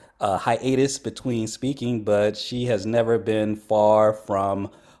long hiatus between speaking, but she has never been far from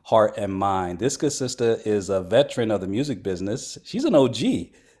heart and mind. This good sister is a veteran of the music business. She's an OG.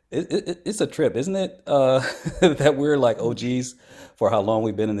 It's a trip, isn't it? That we're like OGs for how long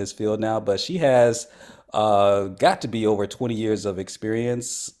we've been in this field now. But she has got to be over 20 years of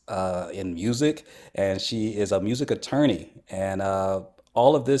experience in music, and she is a music attorney. And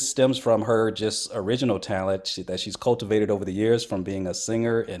all of this stems from her just original talent that she's cultivated over the years from being a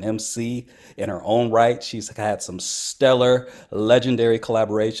singer and MC in her own right. She's had some stellar, legendary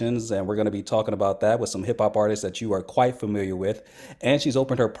collaborations, and we're going to be talking about that with some hip hop artists that you are quite familiar with. And she's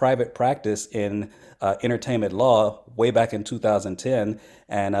opened her private practice in entertainment law way back in 2010,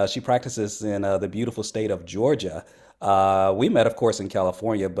 and she practices in the beautiful state of Georgia. We met, of course, in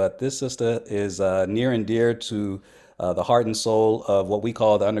California, but this sister is near and dear to the heart and soul of what we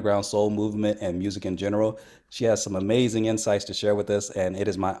call the underground soul movement and music in general. She has some amazing insights to share with us, and it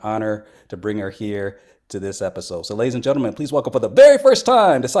is my honor to bring her here to this episode. So, ladies and gentlemen, please welcome for the very first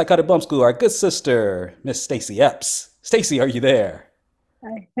time to Psychotic Bump School, our good sister, Miss Stacy Epps. Stacy, are you there?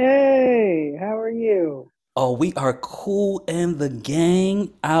 Hey, how are you? Oh, we are cool and the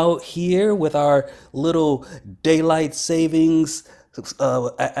gang out here with our little daylight savings.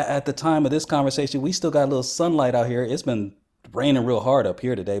 At the time of this conversation, we still got a little sunlight out here. It's been raining real hard up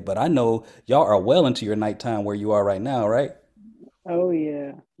here today, but I know y'all are well into your nighttime where you are right now, right? Oh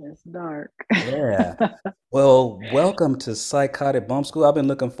yeah, it's dark. Yeah. Well, welcome to Psychotic Bump School. I've been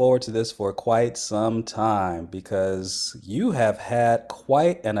looking forward to this for quite some time because you have had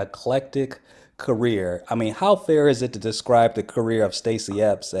quite an eclectic career. I mean, how fair is it to describe the career of Stacy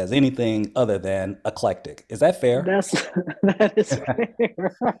Epps as anything other than eclectic? Is that fair? That is fair.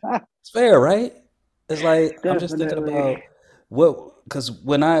 It's fair, right? It's like I'm just thinking Definitely. about because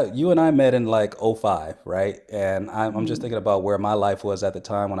when you and I met in like '05, right? And I'm just thinking about where my life was at the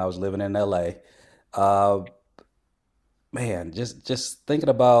time when I was living in LA. Uh, Man, just thinking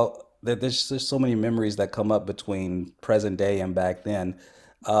about that, there's just so many memories that come up between present day and back then.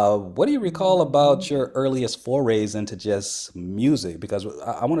 What do you recall about your earliest forays into just music? Because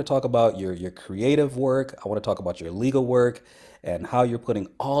I want to talk about your creative work. I want to talk about your legal work and how you're putting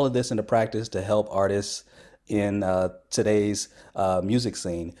all of this into practice to help artists in today's music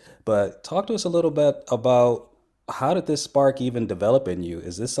scene. But talk to us a little bit about how did this spark even develop in you?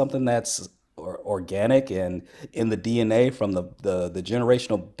 Is this something that's organic and in the DNA from the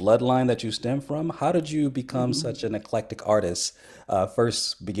generational bloodline that you stem from? How did you become such an eclectic artist,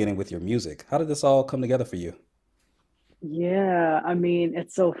 first beginning with your music? How did this all come together for you? Yeah, I mean,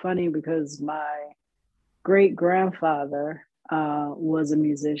 it's so funny because my great grandfather was a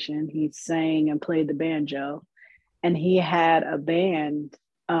musician. He sang and played the banjo, and he had a band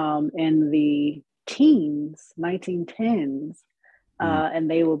in the teens, 1910s, Mm, and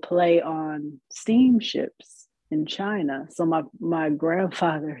they would play on steamships in China. So my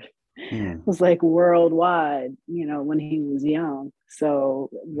grandfather mm, was like worldwide, when he was young. So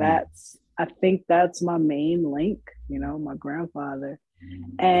mm, I think that's my main link, my grandfather.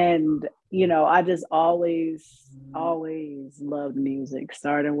 mm, And, I just always loved music,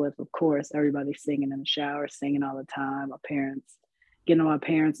 starting with, of course, everybody singing in the shower, singing all the time. My parents, getting on my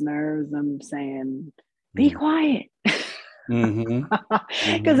parents' nerves, them saying, be mm, quiet. mm-hmm,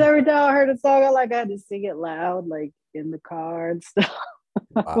 Because mm-hmm. every time I heard a song, I had to sing it loud, like in the car and stuff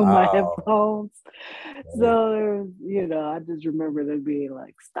with my Wow. headphones. Right. So, I just remember them being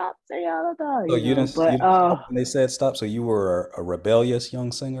like, stop singing all the time, So you But didn't stop when they said stop. So you were a rebellious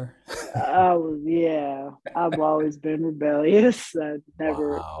young singer. I've always been rebellious. I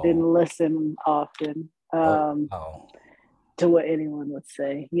never Wow. didn't listen often Oh, wow. to what anyone would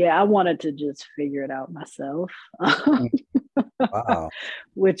say. Yeah, I wanted to just figure it out myself, Wow.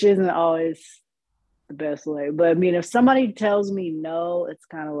 which isn't always the best way. But I mean, if somebody tells me no, it's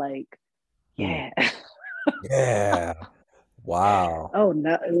kind of like, Hmm. yeah. Yeah. Wow. Oh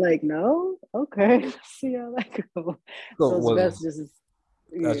no, like no, okay, see how that goes. So So it's was best just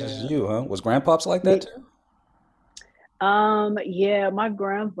that's just yeah. you, huh? Was grandpops like that Me, too? yeah, my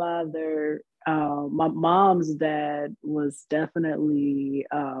grandfather, my mom's dad was definitely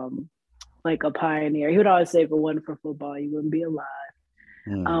like a pioneer. He would always say, if it wasn't for football, you wouldn't be alive.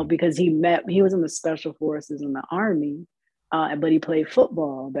 Hmm. Because he was in the special forces in the army, but he played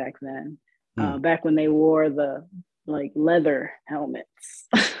football back then, Hmm. back when they wore the like leather helmets.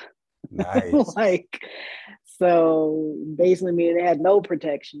 Nice. Like, so basically meaning they had no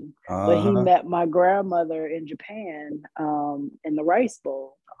protection. But he Uh-huh. met my grandmother in Japan, in the Rice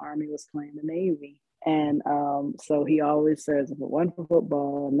Bowl. The army was playing the Navy. And so he always says, if it wasn't for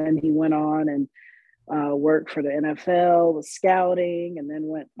football, and then he went on and worked for the NFL, was scouting, and then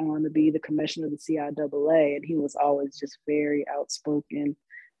went on to be the commissioner of the CIAA. And he was always just very outspoken,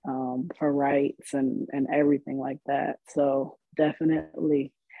 for rights and everything like that. So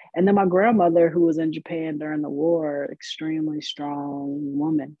definitely. And then my grandmother, who was in Japan during the war, extremely strong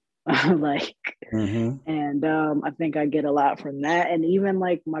woman. Like, Mm-hmm. and I think I get a lot from that. And even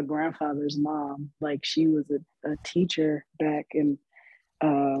like my grandfather's mom, like she was a teacher back in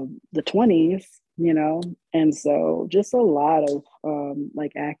the 20s, and so just a lot of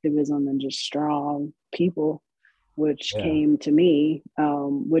like activism and just strong people, which Yeah. came to me,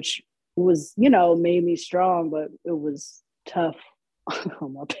 which was, made me strong, but it was tough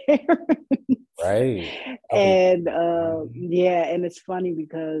on my parents. Right. Probably. And yeah, and it's funny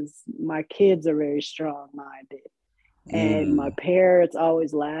because my kids are very strong minded. And my Mm. parents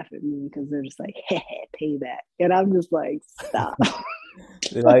always laugh at me because they're just like, hey, payback. And I'm just like, stop.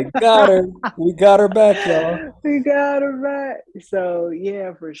 They're like, got her. We got her back, y'all. We got it right. So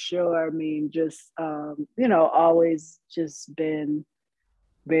yeah, for sure. I mean, just always just been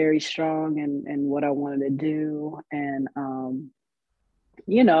very strong in what I wanted to do. And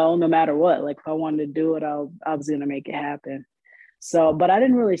no matter what, like if I wanted to do it, I was gonna make it happen. So, but I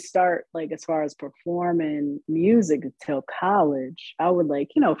didn't really start like as far as performing music until college. I would like,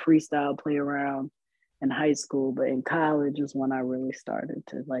 freestyle, play around in high school, but in college is when I really started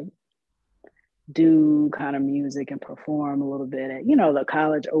to like do kind of music and perform a little bit at, the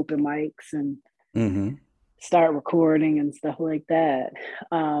college open mics and Mm-hmm. start recording and stuff like that.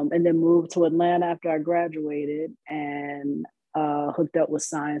 And then moved to Atlanta after I graduated and hooked up with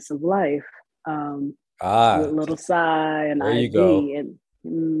Science of Life, with Ah, Little Psy and there you go. ID.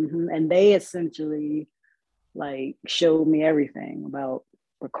 And they essentially like showed me everything about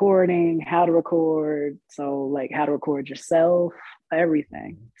recording, how to record. So like how to record yourself,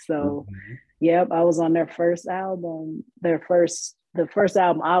 everything. So Mhm. yep, I was on their first album. The first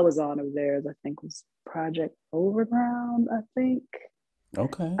album I was on of theirs, I think, was Project Overground, I think.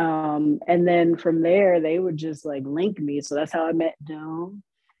 Okay. And then from there, they would just like link me. So that's how I met Doom.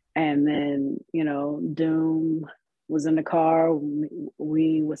 And then, Doom was in the car.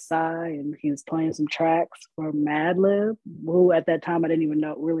 We was Psy, and he was playing some tracks for Madlib, who at that time I didn't even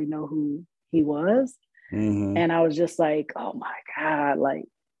really know who he was. Mm-hmm. And I was just like, oh my God, like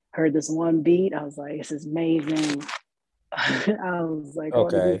heard this one beat. I was like, this is amazing. I was like,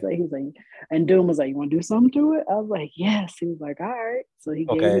 what did he Okay. say? He was like, and Doom was like, you want to do something to it? I was like, yes. He was like, all right. So he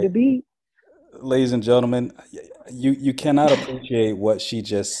gave me Okay. the beat. Ladies and gentlemen, you cannot appreciate what she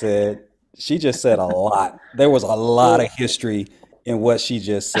just said. She just said a lot. There was a lot Yeah, of history in what she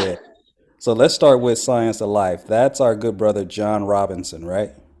just said. So let's start with Science of Life. That's our good brother John Robinson,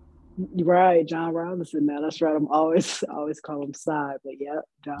 right? right. John Robinson. Now that's right. I'm always call him Side, but yeah,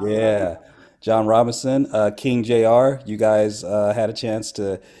 John Yeah. Robinson. John Robinson, King JR. You guys had a chance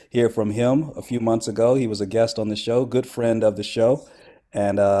to hear from him a few months ago. He was a guest on the show, good friend of the show,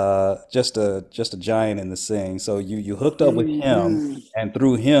 and just a giant in the sing. So you hooked up with him, Hmm. and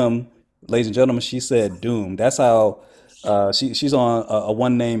through him, ladies and gentlemen, she said Doom. That's how she's on a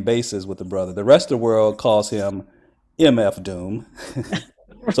one name basis with the brother. The rest of the world calls him MF Doom.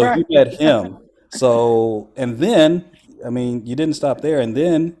 So you Right. met him. So, and then, I mean, you didn't stop there. And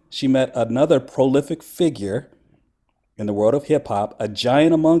then she met another prolific figure in the world of hip hop, a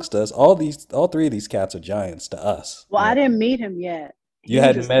giant amongst us. All three of these cats are giants to us. Well, I didn't meet him yet. You He was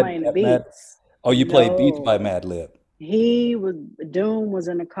hadn't just met playing the Mad. beats. Oh, you played Beats by No, Madlib. he was Doom was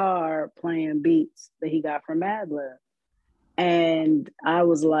in the car playing beats that he got from Madlib. And I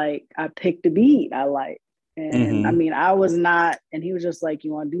was like, I picked a beat I like. And I Mm-hmm. mean, I was not, and he was just like,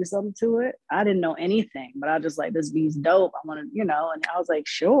 you want to do something to it? I didn't know anything, but I was just like, this beat's dope. I want to, and I was like,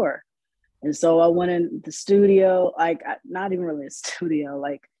 sure. And so I went in the studio, like not even really a studio,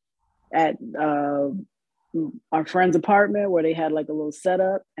 like at our friend's apartment where they had like a little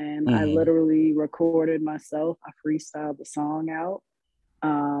setup, and I Mm-hmm. literally recorded myself. I freestyled the song out,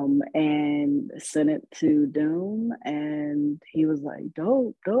 and sent it to Doom, and he was like,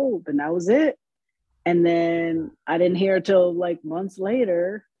 dope, dope, and that was it. And then I didn't hear till like months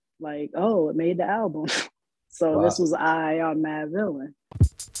later, like, oh, it made the album. So this Wow. was I on Mad Villain.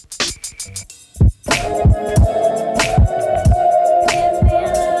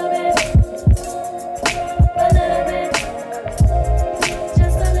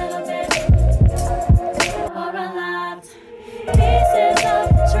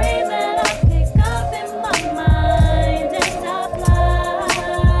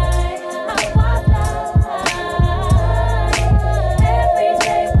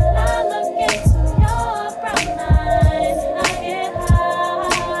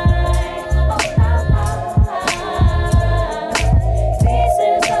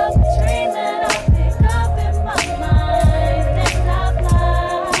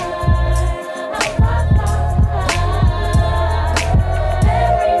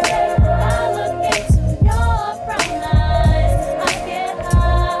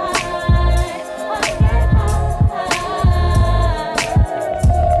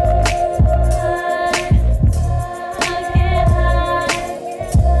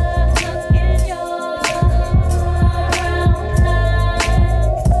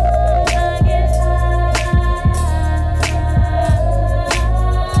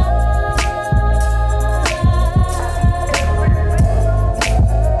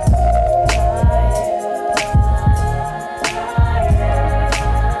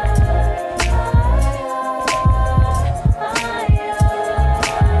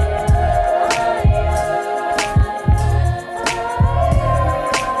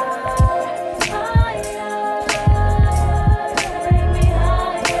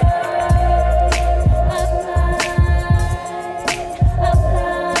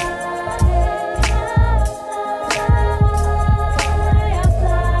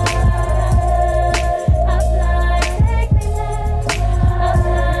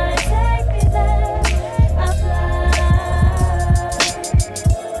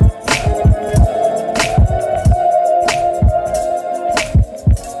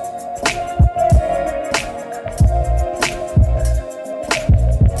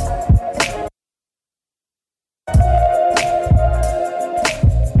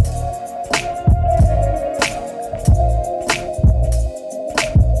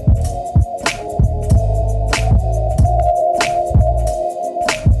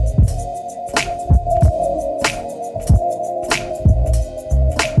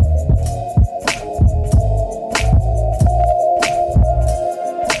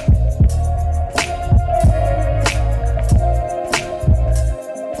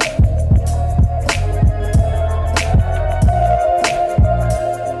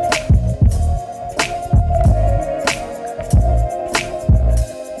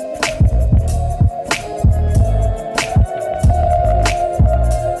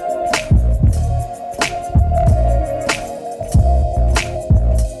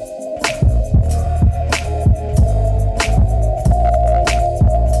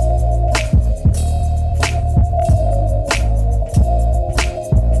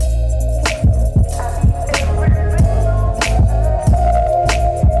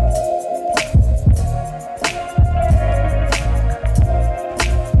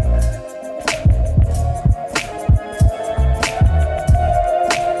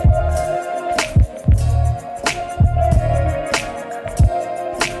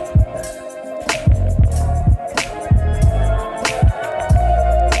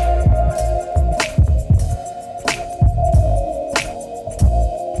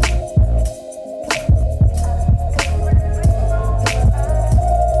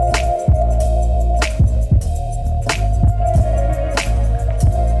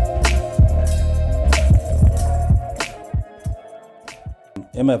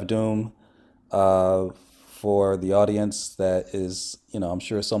 MF Doom, uh, for the audience that is, I'm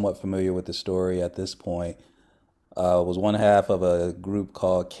sure somewhat familiar with the story at this point, was one half of a group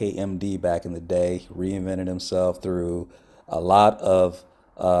called KMD back in the day, reinvented himself through a lot of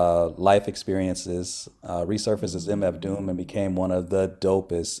life experiences, resurfaced as MF Doom and became one of the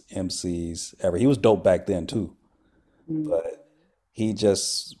dopest MCs ever. He was dope back then too, Mm. but he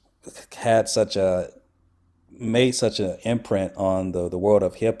just had such a made such an imprint on the world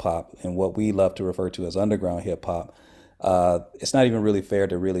of hip hop and what we love to refer to as underground hip hop. It's not even really fair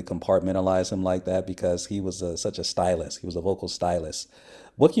to really compartmentalize him like that because he was such a stylist. He was a vocal stylist.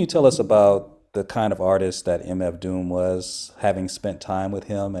 What can you tell us about the kind of artist that MF Doom was, having spent time with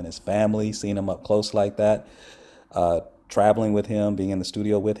him and his family, seeing him up close like that, traveling with him, being in the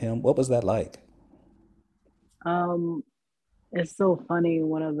studio with him? What was that like? Um, it's so funny.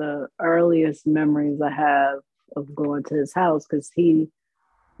 One of the earliest memories I have of going to his house, because he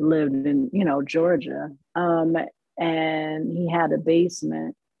lived in, Georgia. And he had a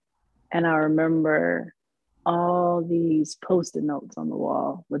basement. And I remember all these post-it notes on the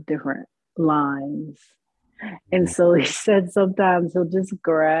wall with different lines. And so he said sometimes he'll just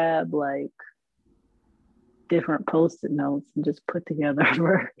grab like different post-it notes and just put together a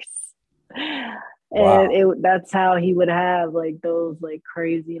verse. And Wow. that's how he would have like those like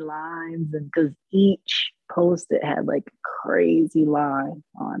crazy lines, and because each post-it had like a crazy line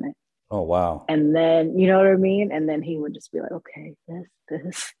on it. Oh, wow. And then, you know what I mean? And then he would just be like, okay,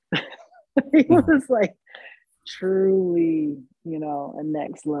 this. He was like truly, a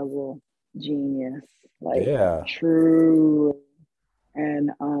next level genius, like Yeah. true.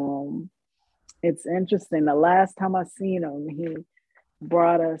 And it's interesting. The last time I seen him, he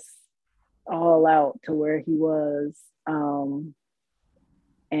brought us all out to where he was, and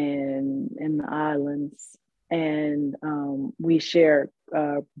in the islands, and we shared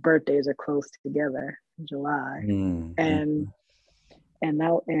birthdays are close together in July, and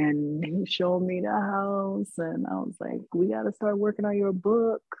Mm-hmm. and he showed me the house, and I was like, we got to start working on your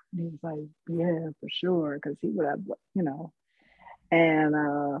book. And he was like, yeah, for sure, because he would have,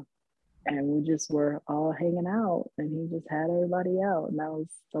 and we just were all hanging out, and he just had everybody out, and that was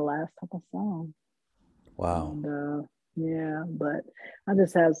the last time I saw him. Wow. And yeah, but I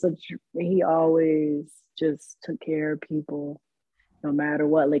just have he always just took care of people no matter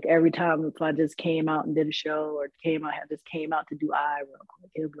what. Like every time if I just came out and did a show, or just came out to do real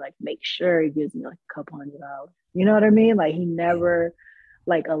quick, he'll be like, make sure he gives me like a couple $100. You know what I mean? Like he never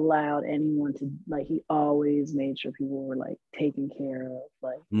like allowed anyone to, like, he always made sure people were like taken care of.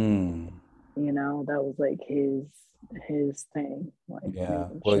 Like, Mm. that was like his thing, like Yeah.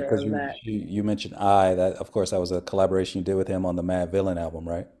 making Well, because sure you, that. you you mentioned that of course that was a collaboration you did with him on the Mad Villain album,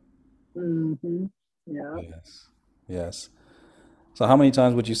 right? Mm-hmm. Yeah. Yes. Yes. So how many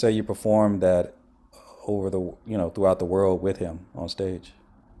times would you say you performed that throughout the world with him on stage?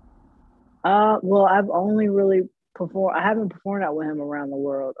 Well, I've only really performed. I haven't performed out with him around the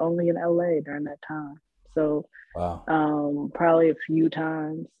world. Only in LA during that time. So, Wow. probably a few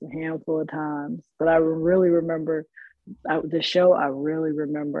times, a handful of times. But I really remember the show. I really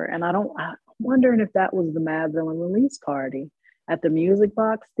remember, and I'm wondering if that was the Mad Villain release party at the Music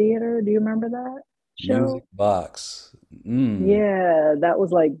Box Theater. Do you remember that Music show? Box. Mm. Yeah, that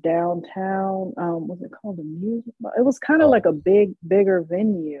was like downtown. Was it called the Music Box? It was kind of Oh, like a bigger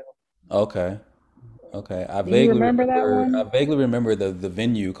venue. okay. Okay. Do you remember that I one? vaguely remember the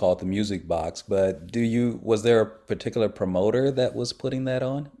venue called the Music Box, but was there a particular promoter that was putting that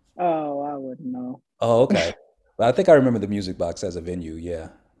on? Oh, I wouldn't know. Oh, okay. But I think I remember the Music Box as a venue, yeah.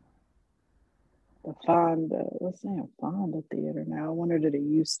 The Fonda, what's that? Fonda Theater now. I wonder did it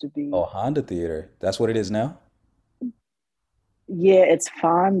used to Oh, be. Honda Theater. That's what it is now? Yeah, it's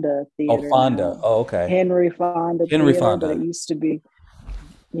Fonda Oh, Theater Fonda. now. Oh, okay. Henry Fonda Henry Theater, but it Fonda. used to be,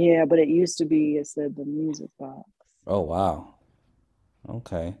 yeah, but it used to be, it said the Music Box. Oh, wow.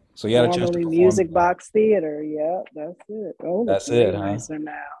 Okay. So you had a chance to Formerly perform Music Box Theater. Yeah, that's it. Oh, it looks that's it, way huh? nicer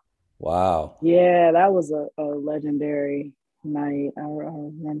now. Wow. Yeah, that was a legendary night. I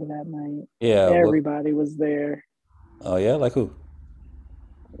remember that night. Yeah. Everybody was there. Oh, yeah. Like who?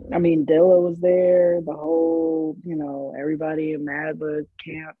 I mean, Dilla was there, the whole, everybody in Madwood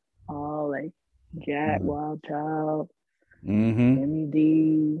camp, all like Jack, Mm-hmm. Wild Child, Mm-hmm. Jimmy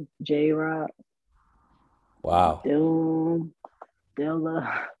D, J Rock, Wow. Dylan,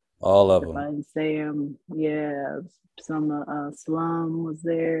 Dilla, All of if I them. can say him. Yeah, some Slum was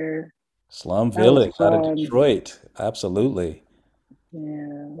there. Slum That was Village out of fun. Detroit. Absolutely.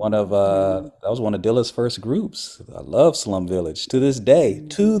 Yeah, That yeah. was one of Dilla's first groups. I love Slum Village to this day.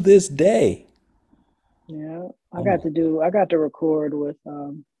 To Hmm. this day. Yeah, Oh my. I got to record with,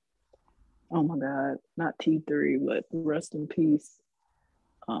 oh my God, not T3, but rest in peace.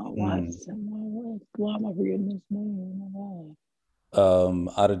 Mm. Why am I forgetting his name? Oh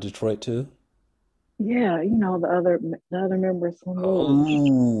my God. Out of Detroit too. Yeah, the other members from Village.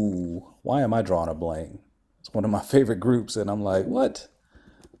 Ooh, why am I drawing a blank? It's one of my favorite groups, and I'm like, what?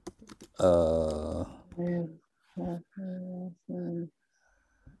 Uh, Yeah. Yeah, yeah, yeah.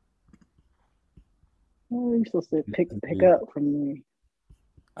 Oh, you're supposed to pick up from me.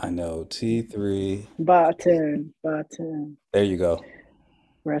 I know. T3. Bottom. There you go.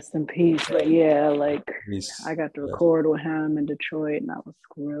 Rest in peace. But yeah, like Peace. I got to Yes. record with him in Detroit, and that was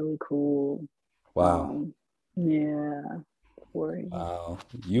really cool. Wow. Yeah, before he Wow.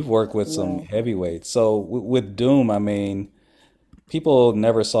 You've worked with some left. heavyweights. So with Doom, I mean, people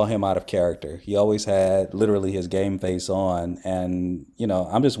never saw him out of character. He always had literally his game face on, and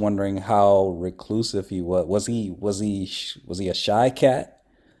I'm just wondering how reclusive he was. Was he a shy cat?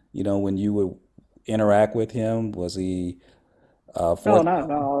 When you would interact with him, was he Oh, forth? not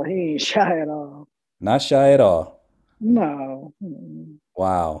at all. He ain't shy at all. Not shy at all. No.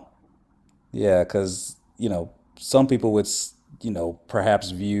 Wow. Yeah, because some people would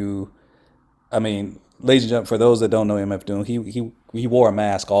perhaps view. I mean, ladies and gentlemen, for those that don't know MF Doom, he wore a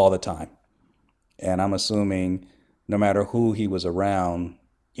mask all the time. And I'm assuming no matter who he was around,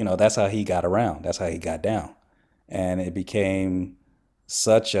 that's how he got around. That's how he got down. And it became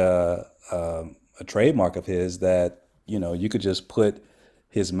such a trademark of his that, you could just put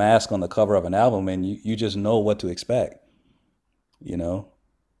his mask on the cover of an album and you just know what to expect. You know,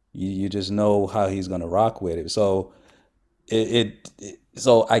 you just know how he's going to rock with it. So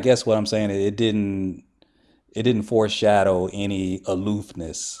so I guess what I'm saying, it didn't foreshadow any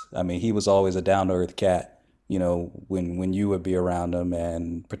aloofness. I mean, he was always a down to earth cat, when you would be around him,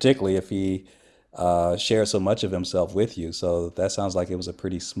 and particularly if he shared so much of himself with you. So that sounds like it was a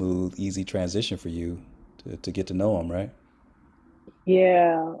pretty smooth, easy transition for you to get to know him, right?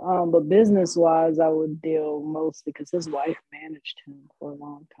 Yeah, but business wise, I would deal mostly because his wife managed him for a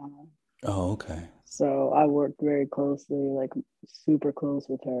long time. Oh, okay. So I worked very closely, like super close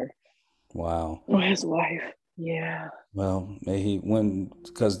with her. Wow. With his wife. Yeah. Well,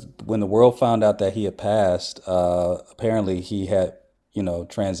 because when the world found out that he had passed, apparently he had,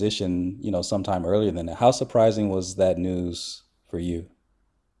 transitioned, sometime earlier than that. How surprising was that news for you?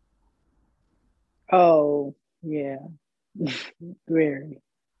 Oh, yeah. Very,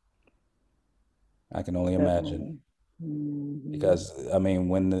 I can only imagine. definitely. Hmm. Because I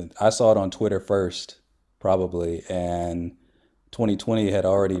mean, I saw it on Twitter first, probably, and 2020 had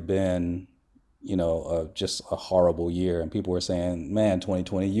already been, just a horrible year, and people were saying, "Man,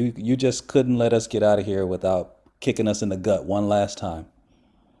 2020, you just couldn't let us get out of here without kicking us in the gut one last time."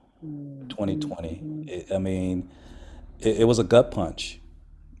 2020. Hmm. I mean, it was a gut punch,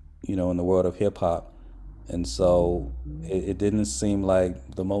 in the world of hip hop, and so Hmm. it didn't seem like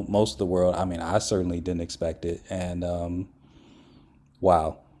most of the world. I mean, I certainly didn't expect it, and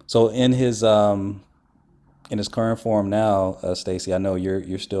wow. So in his current form now, Stacy, I know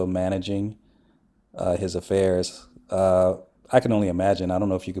you're still managing his affairs. I can only imagine. I don't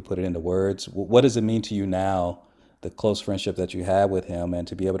know if you could put it into words. What does it mean to you now, the close friendship that you have with him, and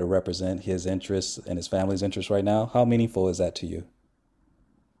to be able to represent his interests and his family's interests right now? How meaningful is that to you?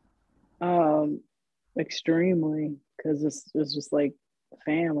 Um, Extremely, because it's just like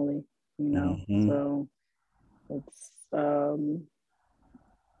family, you know. Hmm. So it's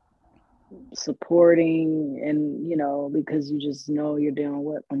supporting, and because you just know you're dealing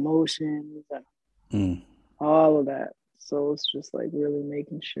with emotions and Mm, all of that. So it's just like really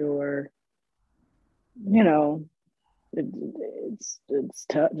making sure, you know, it, it's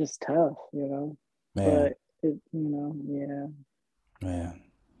tough, just tough, man, But yeah. man.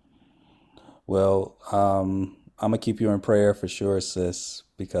 Well, I'm gonna keep you in prayer for sure, sis,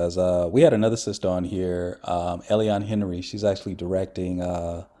 because we had another sister on here, Eliane Henry. She's actually directing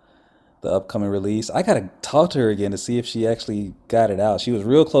the upcoming release. I gotta talk to her again to see if she actually got it out. She was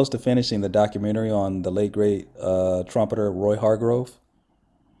real close to finishing the documentary on the late great trumpeter Roy Hargrove.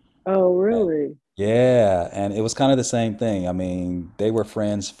 Oh, Uh, really? Yeah, and it was kind of the same thing. I mean, they were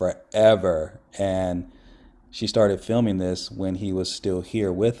friends forever, and she started filming this when he was still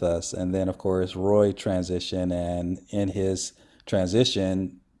here with us. And then, of course, Roy transitioned, and in his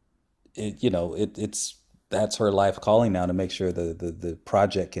transition, it's that's her life calling now to make sure the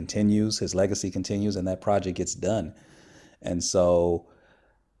project continues, his legacy continues, and that project gets done. And so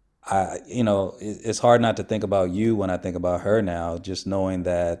it's hard not to think about you when I think about her now, just knowing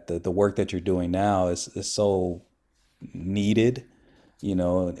that the work that you're doing now is so needed,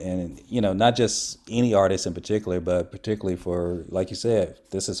 and not just any artist in particular, but particularly for, like you said,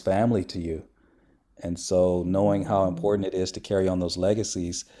 this is family to you. And so knowing how Mhm. important it is to carry on those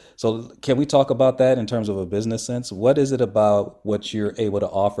legacies. So can we talk about that in terms of a business sense? What is it about what you're able to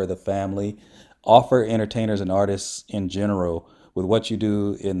offer the family, offer entertainers and artists in general with what you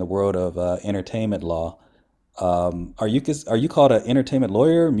do in the world of entertainment law? Are you called an entertainment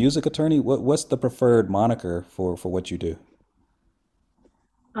lawyer, music attorney? What's the preferred moniker for what you do?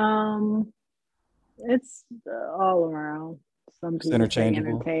 Um, It's all around. Some It's people say interchangeable.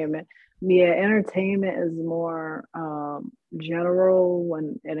 entertainment. Yeah, entertainment is more general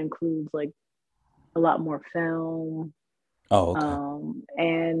when it includes like a lot more film. Oh, okay.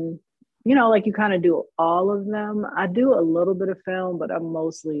 And like you kind of do all of them. I do a little bit of film, but I'm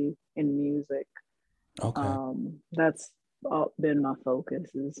mostly in music. Okay. That's been my focus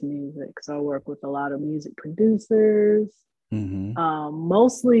is music. So I work with a lot of music producers, Mm-hmm.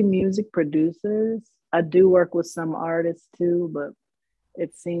 mostly music producers. I do work with some artists too, but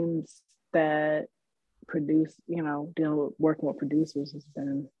it seems that working with producers has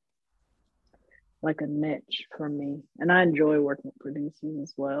been like a niche for me. And I enjoy working with producers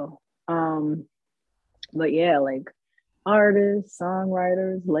as well. But yeah, like artists,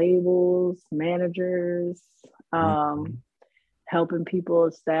 songwriters, labels, managers, Mm-hmm. helping people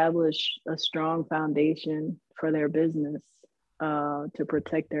establish a strong foundation for their business, to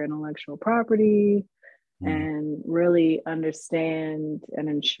protect their intellectual property Mm-hmm. and really understand and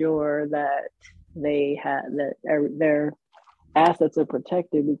ensure that they have that their assets are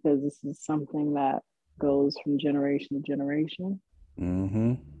protected, because this is something that goes from generation to generation.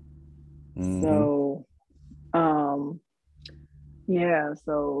 Mm-hmm. Mm-hmm. So, um, yeah,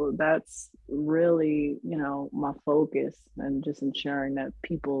 so that's really, my focus, and just ensuring that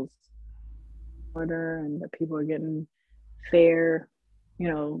people's order and that people are getting fair, you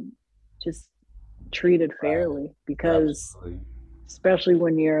know, just treated Right. fairly, because Absolutely. especially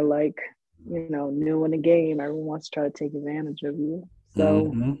when you're like, new in the game, everyone wants to try to take advantage of you.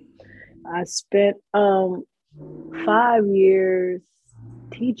 So Mm-hmm. I spent 5 years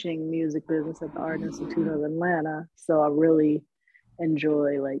teaching music business at the Art Institute of Atlanta. So I really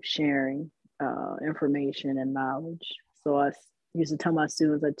enjoy like sharing information and knowledge. So I used to tell my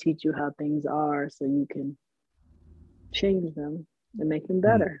students, I teach you how things are so you can change them and make them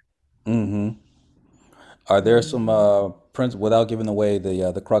better. Mm-hmm. Are there some Mhm. without giving away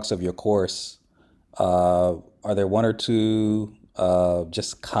the crux of your course? Are there one or two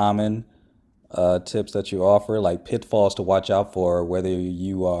just common tips that you offer, like pitfalls to watch out for, whether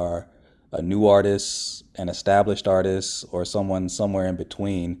you are a new artist, an established artist, or someone somewhere in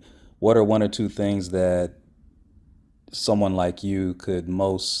between? What are one or two things that someone like you could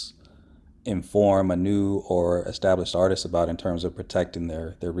most inform a new or established artist about in terms of protecting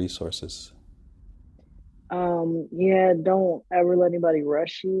their resources? Yeah, don't ever let anybody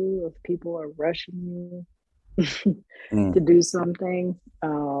rush you. If people are rushing you to Mm, do something,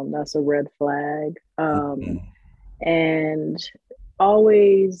 that's a red flag. mm, And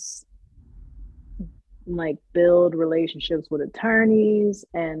always like build relationships with attorneys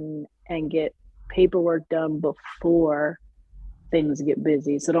and get paperwork done before things get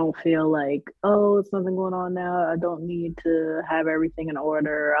busy. So don't feel like, oh, it's something going on now, I don't need to have everything in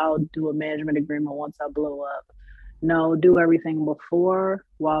order, I'll do a management agreement once I blow up. No, do everything before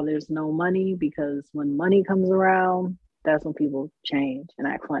while there's no money, because when money comes around, that's when people change and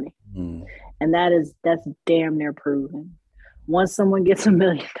act funny. mm. And that's damn near proven. Once someone gets $1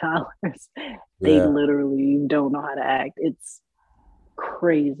 million, they Yeah. literally don't know how to act. It's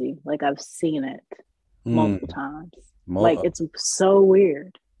crazy. Like I've seen it multiple Mm. times. Like Mo- it's so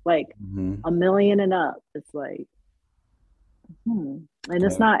weird. Like mhm. 1 million and up. It's like, and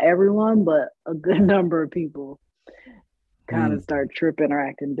it's Yeah. not everyone, but a good number of people kind of Mm. start tripping or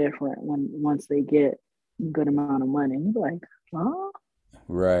acting different once they get a good amount of money. And you're like, huh?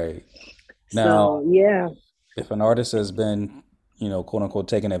 Right. So Now, yeah. if an artist has been, quote unquote,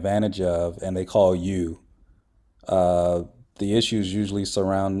 taken advantage of and they call you, uh, the issues usually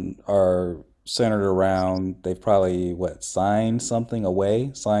are centered around they've probably signed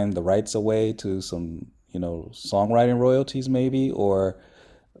the rights away to some, songwriting royalties maybe, or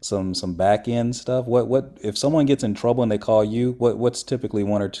some back end stuff. What if someone gets in trouble and they call you, what's typically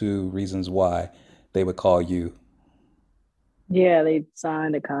one or two reasons why they would call you? Yeah, they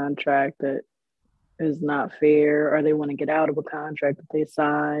signed a contract that is not fair, or they want to get out of a contract that they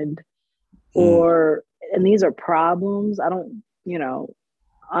signed, Mm, or and these are problems. I don't,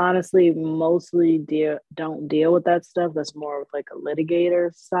 honestly, mostly don't deal with that stuff. That's more of like a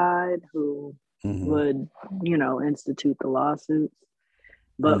litigator side who mm-hmm, would, institute the lawsuits.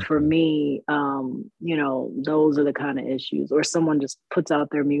 But for mm-hmm. me, those are the kind of issues, or someone just puts out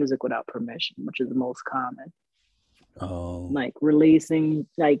their music without permission, which is the most common. Oh, Like releasing,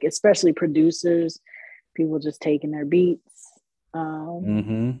 like especially producers, people just taking their beats, um,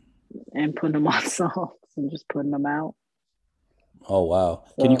 mm-hmm. and putting them on songs and just putting them out. Oh, wow.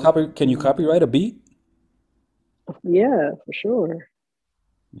 So Can you copyright a beat? yeah, for sure.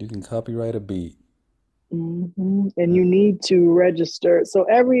 You can copyright a beat. And you need to register. So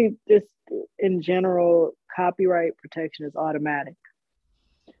in general, copyright protection is automatic.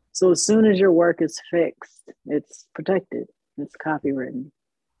 So as soon as your work is fixed, it's protected. It's copywritten.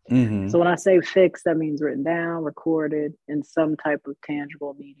 Mm-hmm. So when I say fixed, that means written down, recorded in some type of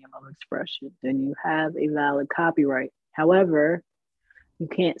tangible medium of expression. Then you have a valid copyright. However, you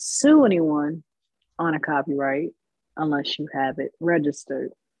can't sue anyone on a copyright unless you have it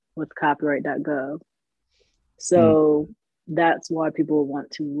registered with copyright.gov. So that's why people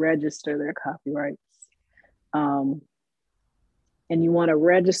want to register their copyrights. And you want to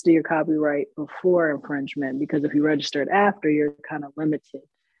register your copyright before infringement, because if you register it after, you're kind of limited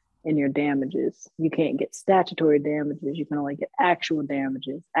in your damages. You can't get statutory damages. You can only get actual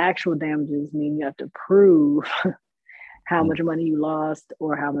damages. Actual damages mean you have to prove how much money you lost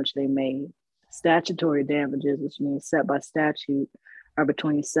or how much they made. Statutory damages, which means set by statute, are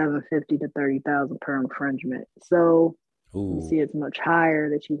between $750 to $30,000 per infringement. So you see it's much higher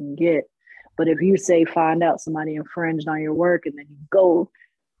that you can get. But if you say find out somebody infringed on your work and then you go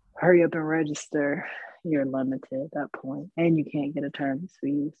hurry up and register, you're limited at that point, and you can't get attorney's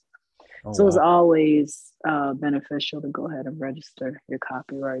fees. So it's always beneficial to go ahead and register your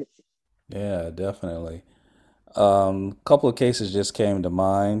copyrights. Yeah, definitely. Couple of cases just came to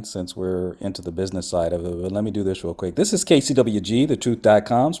mind since we're into the business side of it, but let me do this real quick. This is KCWG,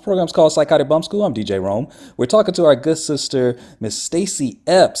 thetruth.com's program's called Psychotic Bump School. I'm DJ Rome. We're talking to our good sister, Miss Stacy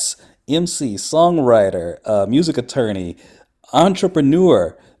Epps, MC, songwriter, music attorney,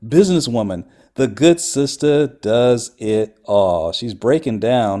 entrepreneur, businesswoman. The good sister does it all. She's breaking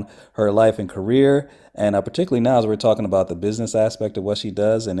down her life and career, and particularly now as we're talking about the business aspect of what she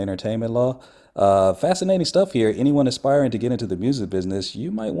does in entertainment law. Fascinating stuff here. Anyone aspiring to get into the music business,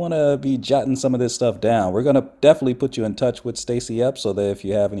 you might want to be jotting some of this stuff down. We're going to definitely put you in touch with Stacy Epps so that if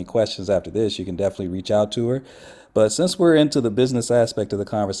you have any questions after this, you can definitely reach out to her. But since we're into the business aspect of the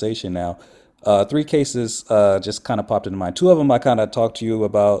conversation now, three cases just kind of popped into mind. Two of them I kind of talked to you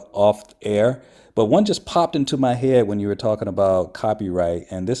about off air, but one just popped into my head when you were talking about copyright.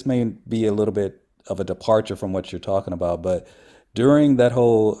 And this may be a little bit of a departure from what you're talking about, but during that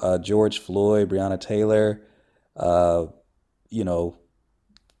whole George Floyd, Breonna Taylor, you know,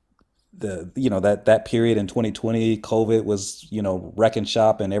 that period in 2020, COVID was, wrecking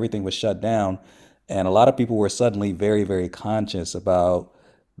shop and everything was shut down. And a lot of people were suddenly very, very conscious about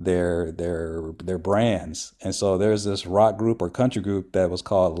their brands. And so there's this rock group or country group that was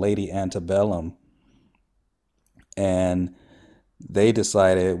called Lady Antebellum. And they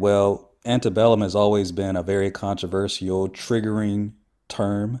decided, well, antebellum has always been a very controversial, triggering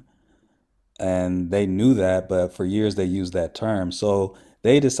term. And they knew that, but for years they used that term. So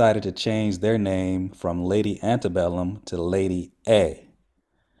they decided to change their name from Lady Antebellum to Lady A.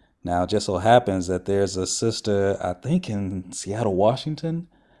 Now, it just so happens that there's a sister, I think in Seattle, Washington.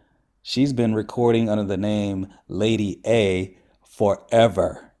 She's been recording under the name Lady A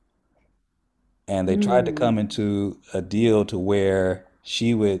forever. And they tried to come into a deal to where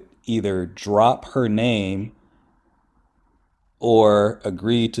she would either drop her name or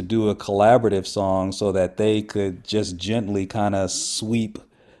agree to do a collaborative song so that they could just gently kind of sweep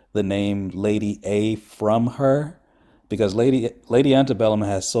the name Lady A from her, because Lady Antebellum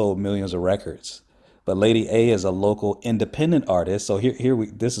has sold millions of records, but Lady A is a local independent artist. So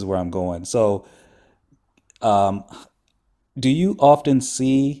this is where I'm going. So, do you often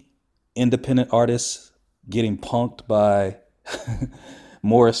see independent artists getting punked by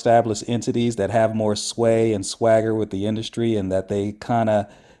more established entities that have more sway and swagger with the industry, and that they kind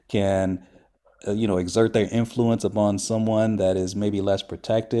of can, exert their influence upon someone that is maybe less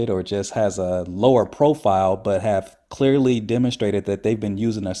protected or just has a lower profile, but have clearly demonstrated that they've been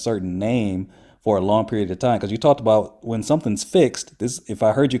using a certain name for a long period of time? Because you talked about when something's fixed. This, if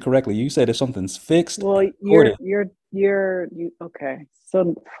I heard you correctly, you said if something's fixed, Well, you okay.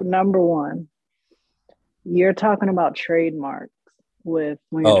 So for number one, you're talking about trademarks with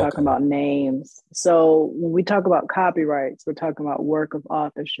when you're talking about names. So when we talk about copyrights, we're talking about work of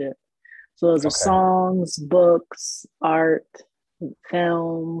authorship. So those are songs, books, art,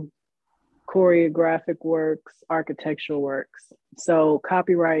 film, choreographic works, architectural works. So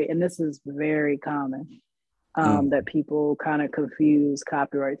copyright, and this is very common, that people kind of confuse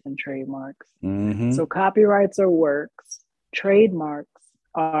copyrights and trademarks. So copyrights are works, trademarks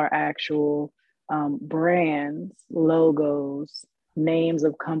are actual brands, logos, names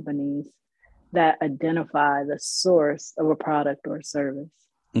of companies that identify the source of a product or service.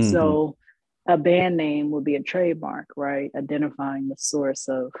 So a band name would be a trademark, right? Identifying the source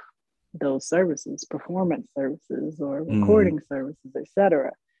of those services, performance services or recording services,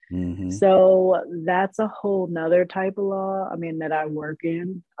 etc. Mm-hmm. So that's a whole nother type of law, I mean, that I work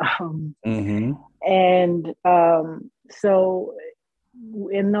in. Mm-hmm. And so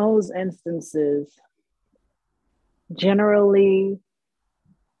in those instances, generally,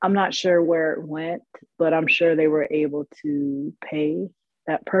 I'm not sure where it went, but I'm sure they were able to pay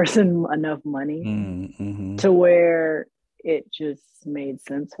that person enough money Mm-hmm. to where it just made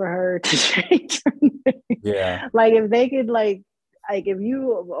sense for her to change her name. Yeah. Like if they could like if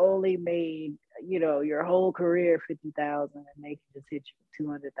you have only made, your whole career 50,000 and they can just hit you with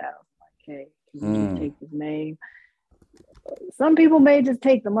 200,000, like, hey, can you just take this name? Some people may just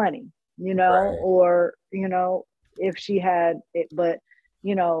take the money, Right. or, if she had it, but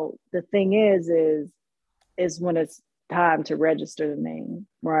the thing is when it's time to register the name,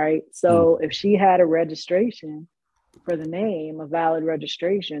 right? So if she had a registration for the name, a valid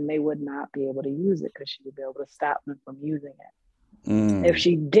registration, they would not be able to use it because she would be able to stop them from using it. If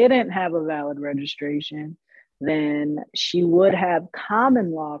she didn't have a valid registration, then she would have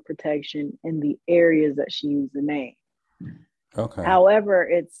common law protection in the areas that she used the name. Okay. However,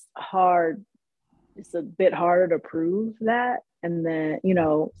 it's a bit harder to prove that. And then,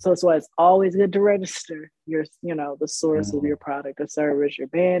 so it's always good to register your, the source of your product or service, your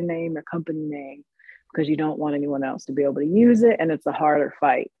band name, your company name, because you don't want anyone else to be able to use it. And it's a harder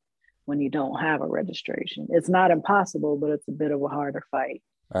fight when you don't have a registration. It's not impossible, but it's a bit of a harder fight.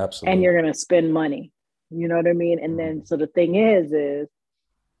 Absolutely. And you're going to spend money. You know what I mean? And then, so the thing is if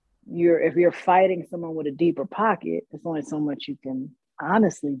you're fighting someone with a deeper pocket, there's only so much you can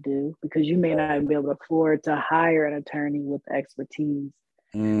honestly do, because you may not be able to afford to hire an attorney with the expertise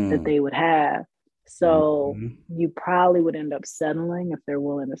that they would have. So you probably would end up settling if they're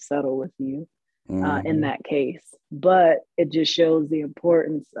willing to settle with you in that case. But it just shows the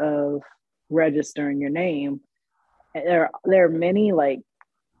importance of registering your name. There are many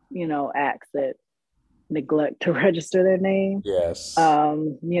acts that neglect to register their name. Yes.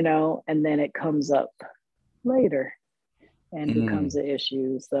 And then it comes up later and becomes an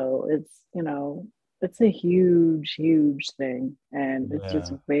issue. So it's a huge, huge thing. And it's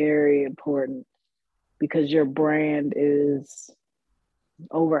just very important because your brand is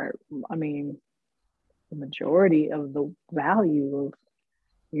the majority of the value of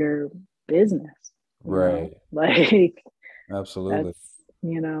your business. Right. Like, absolutely.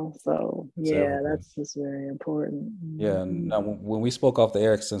 That's just very important. Yeah. Now, when we spoke off the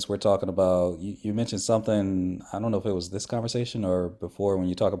air, since we're talking about, you mentioned something, I don't know if it was this conversation or before, when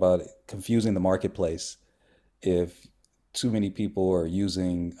you talk about confusing the marketplace. If too many people are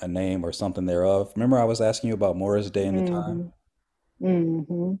using a name or something thereof. Remember, I was asking you about Morris Day and the time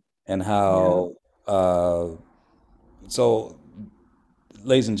and how, so,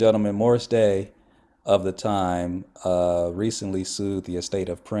 ladies and gentlemen, Morris Day of the time recently sued the estate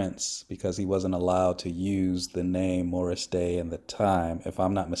of Prince because he wasn't allowed to use the name Morris Day and the time, if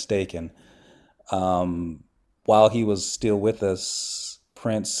I'm not mistaken. While he was still with us,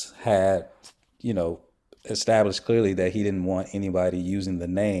 Prince had, established clearly that he didn't want anybody using the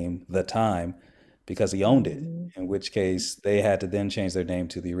name The Time because he owned it, in which case they had to then change their name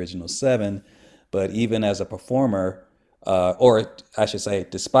to the original Seven. But even as a performer, or I should say,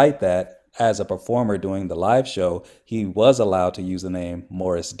 despite that, as a performer doing the live show, he was allowed to use the name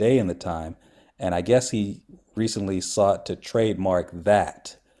Morris Day in the time. And I guess he recently sought to trademark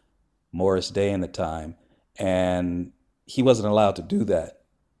that, Morris Day in the time. And he wasn't allowed to do that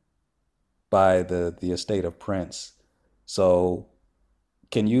by the estate of Prince. So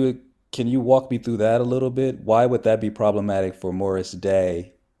can you walk me through that a little bit? Why would that be problematic for Morris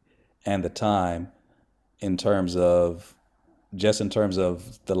Day and the time in terms of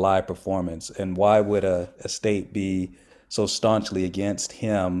the live performance, and why would a estate be so staunchly against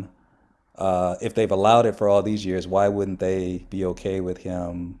him? If they've allowed it for all these years, why wouldn't they be okay with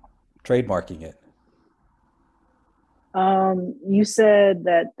him trademarking it? You said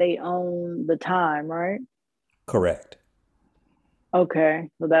that they own the time, right? Correct. Okay,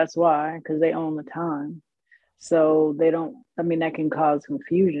 so that's why, because they own the time. So they don't, that can cause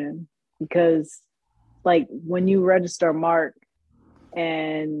confusion because like when you register a mark,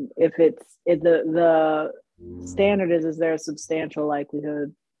 and if the standard is there a substantial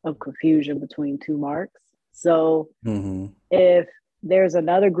likelihood of confusion between two marks. So if there's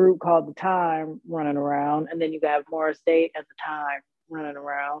another group called the Time running around, and then you got Morris Day and the Time running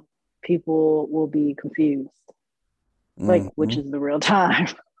around, people will be confused. Like, which is the real time?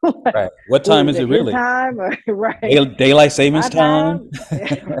 Right. What time is it really? Time or, right? Daylight savings time?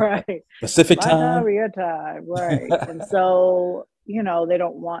 Right. Pacific My time or your time, right? And so they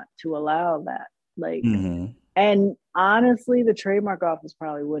don't want to allow that. Like, And honestly, the trademark office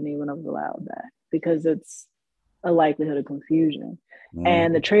probably wouldn't even have allowed that because it's a likelihood of confusion.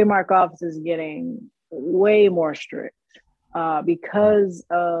 And the trademark office is getting way more strict because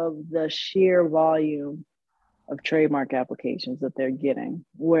of the sheer volume of trademark applications that they're getting,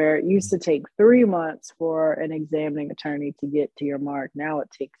 where it used to take 3 months for an examining attorney to get to your mark. Now it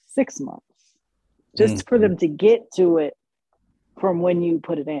takes 6 months just for them to get to it from when you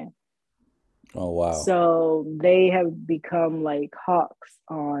put it in. Oh, wow. So they have become like hawks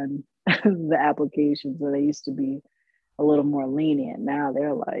on the applications where they used to be a little more lenient. Now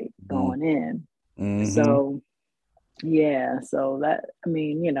they're like going in. So, yeah. So that, I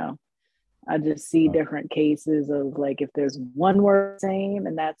mean, you know, I just see different cases of like, if there's one word same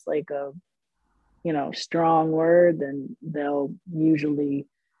and that's like a, you know, strong word, then they'll usually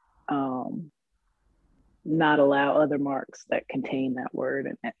not allow other marks that contain that word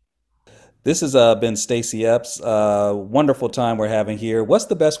in it. This has been Stacy Epps. Wonderful time we're having here. What's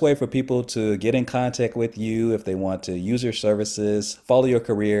the best way for people to get in contact with you if they want to use your services, follow your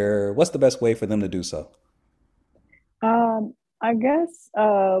career? What's the best way for them to do so? I guess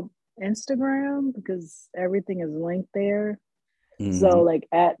Instagram, because everything is linked there. So like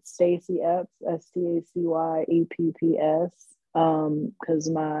at Stacy Epps, STACYEPPS, because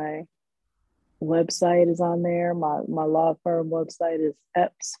my website is on there. My law firm website is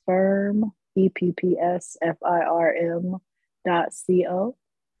Epps Firm, EPPSFIRM.co.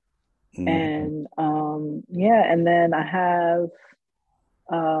 And yeah, and then I have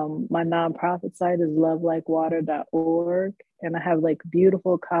my nonprofit site is lovelikewater.org, and I have like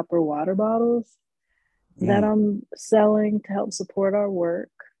beautiful copper water bottles that I'm selling to help support our work.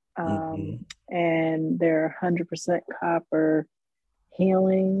 And they're 100% copper,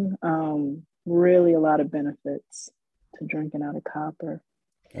 healing, really a lot of benefits to drinking out of copper.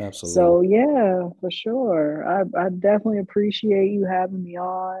 Absolutely. So yeah, for sure. I definitely appreciate you having me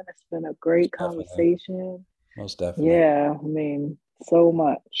on. It's been a great conversation. Most definitely. Yeah, I mean, so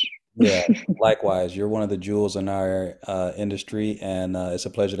much. Yeah, likewise. You're one of the jewels in our industry, and it's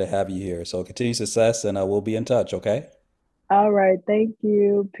a pleasure to have you here. So continued success, and we'll be in touch, okay? All right, thank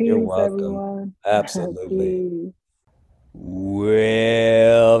you. Peace, You're welcome. everyone. Absolutely. Peace.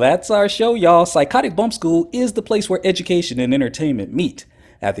 Well, that's our show, y'all. Psychotic Bump School is the place where education and entertainment meet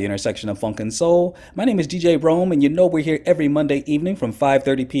at the intersection of funk and soul. My name is DJ Rome, and you know we're here every Monday evening from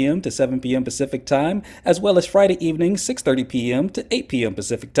 5:30 p.m. to 7 p.m. Pacific time, as well as Friday evening, 6:30 p.m. to 8 p.m.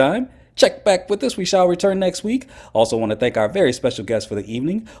 Pacific time. Check back with us. We shall return next week. Also want to thank our very special guests for the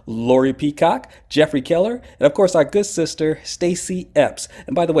evening, Lori Peacock, Jeffrey Keller, and of course our good sister, Stacy Epps.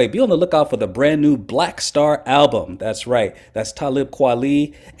 And by the way, be on the lookout for the brand new Black Star album. That's right. That's Talib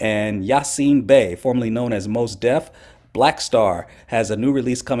Kweli and Yassine Bey, formerly known as Mos Def. Black Star has a new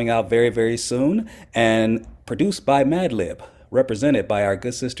release coming out very, very soon, and produced by Madlib, represented by our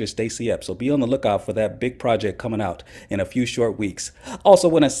good sister Stacy Epps. So be on the lookout for that big project coming out in a few short weeks. Also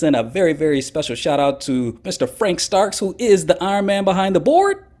want to send a very, very special shout out to Mr. Frank Starks, who is the Iron Man behind the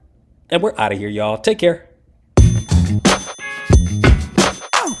board. And we're out of here, y'all. Take care.